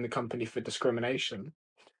 and they're suing the company for discrimination.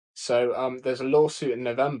 So there's a lawsuit in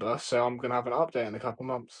November, so I'm gonna have an update in a couple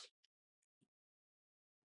months.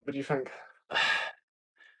 What do you think?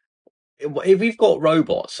 If we've got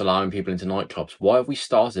robots allowing people into nightclubs, why have we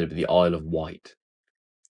started with the Isle of Wight?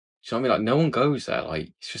 Do you know what I mean? Like, no one goes there.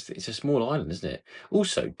 Like, it's a small island, isn't it?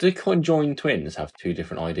 Also, do conjoined twins have 2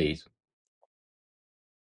 different IDs?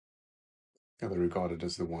 They're regarded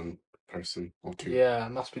as the one person or two. Yeah,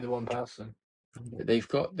 it must be the one person. They've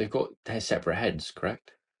got their separate heads,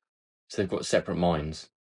 correct? So they've got separate minds,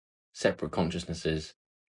 separate consciousnesses.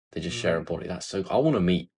 They just share a body. That's so. I want to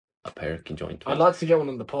meet a pair of conjoined twins. I'd like to get one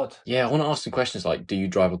on the pod. Yeah, I want to ask them questions like, do you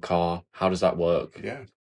drive a car? How does that work? Yeah.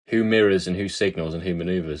 Who mirrors and who signals and who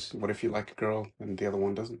maneuvers? What if you like a girl and the other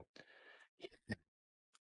one doesn't?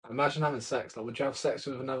 Imagine having sex. Like, would you have sex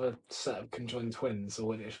with another set of conjoined twins, or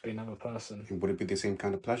would it just be another person? And would it be the same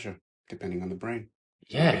kind of pleasure, depending on the brain?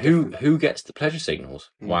 Yeah, who gets the pleasure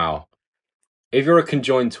signals? Mm. Wow. If you're a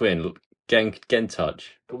conjoined twin, get in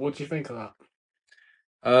touch. But what do you think of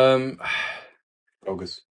that?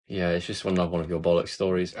 Bogus. Yeah, it's just another one of your bollocks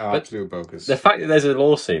stories. Oh, But absolute bogus. the fact that there's a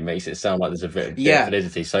lawsuit makes it sound like there's a bit of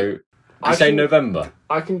validity. So, I say can- November.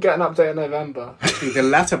 I can get an update in November. The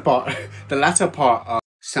latter part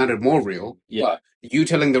sounded more real. Yeah. But you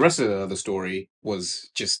telling the rest of the story was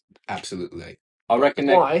just absolutely. I reckon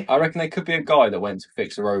Why? there could be a guy that went to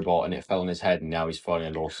fix a robot and it fell on his head and now he's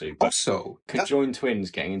filing a lawsuit. Also, Conjoined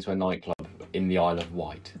twins getting into a nightclub in the Isle of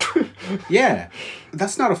Wight. yeah,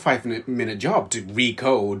 that's not a 5-minute job to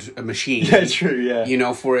recode a machine. True, yeah. You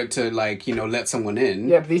know, for it to let someone in.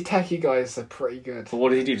 Yeah, but these techie guys are pretty good. But what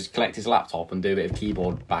did he do? Just collect his laptop and do a bit of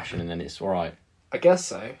keyboard bashing and then it's alright. I guess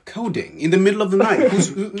so. Coding in the middle of the night.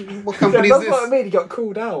 What company Yeah, is that's what I this? mean. He got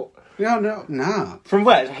called out. No, nah. From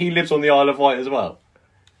where? He lives on the Isle of Wight as well.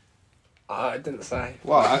 I didn't say.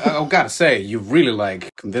 Well, I gotta say, you really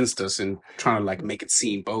convinced us in trying to make it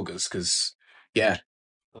seem bogus. Because yeah,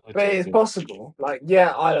 But it's possible.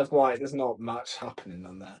 Isle of Wight, there's not much happening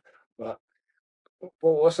on there. But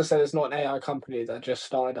we'll also say there's not an AI company that just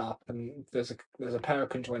started up, and there's a pair of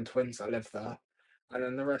conjoined twins that live there, and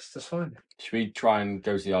then the rest is fine. Should we try and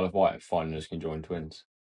go to the Isle of Wight and find those conjoined twins?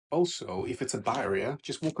 also, if it's a barrier,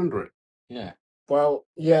 just walk under it. Yeah. Well,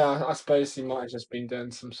 yeah, I suppose he might have just been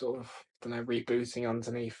doing some sort of, rebooting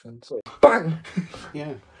underneath and sort of bang!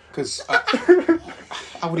 Yeah, because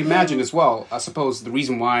I would imagine as well, I suppose the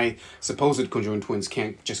reason why supposed conjoined twins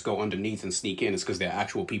can't just go underneath and sneak in is because there are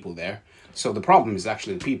actual people there. So the problem is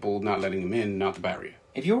actually the people not letting them in, not the barrier.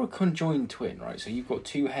 If you're a conjoined twin, right, so you've got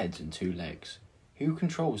 2 heads and 2 legs, who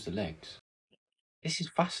controls the legs? This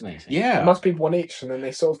is fascinating. Yeah. It must be one each, and then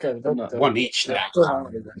they sort of go... One each. Yeah.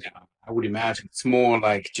 I would imagine it's more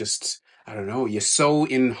just, I don't know, you're so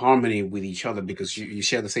in harmony with each other because you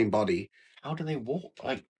share the same body. How do they walk?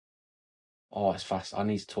 Oh, it's fast. I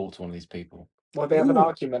need to talk to one of these people. Well, they have an Ooh.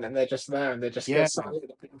 argument, and they're just there, and they just Yeah. get silent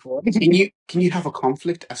looking for Can you have a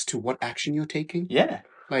conflict as to what action you're taking? Yeah.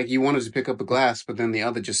 You wanted to pick up a glass, but then the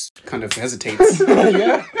other just kind of hesitates.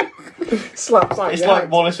 Yeah. Slaps like It's yeah. like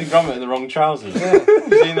Wallace and Gromit in the wrong trousers. Yeah. Have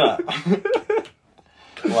you seen that?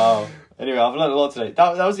 Wow. Anyway, I've learned a lot today.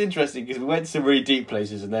 That was interesting because we went to some really deep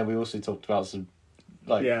places and then we also talked about some,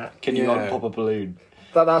 can you not pop a balloon?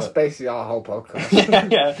 That's basically our whole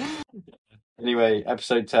podcast. Yeah. Anyway,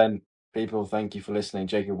 episode 10. People, thank you for listening.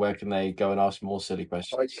 Jacob, where can they go and ask more silly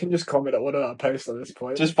questions? You can just comment on one of our posts at this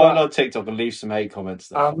point. Just find our TikTok and leave some hate comments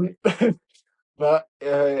there. But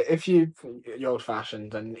if you're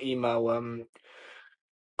old-fashioned, then email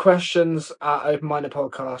questions at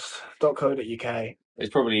openmindedpodcast.co.uk. It's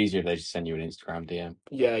probably easier if they just send you an Instagram DM.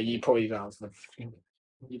 Yeah, you probably don't answer them.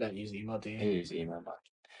 You don't use email, do you? Use email back.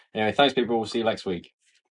 Anyway, thanks, people. We'll see you next week.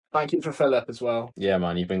 Thank you for Philip as well. Yeah,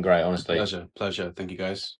 man, you've been great, honestly. Pleasure. Thank you,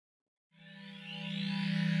 guys.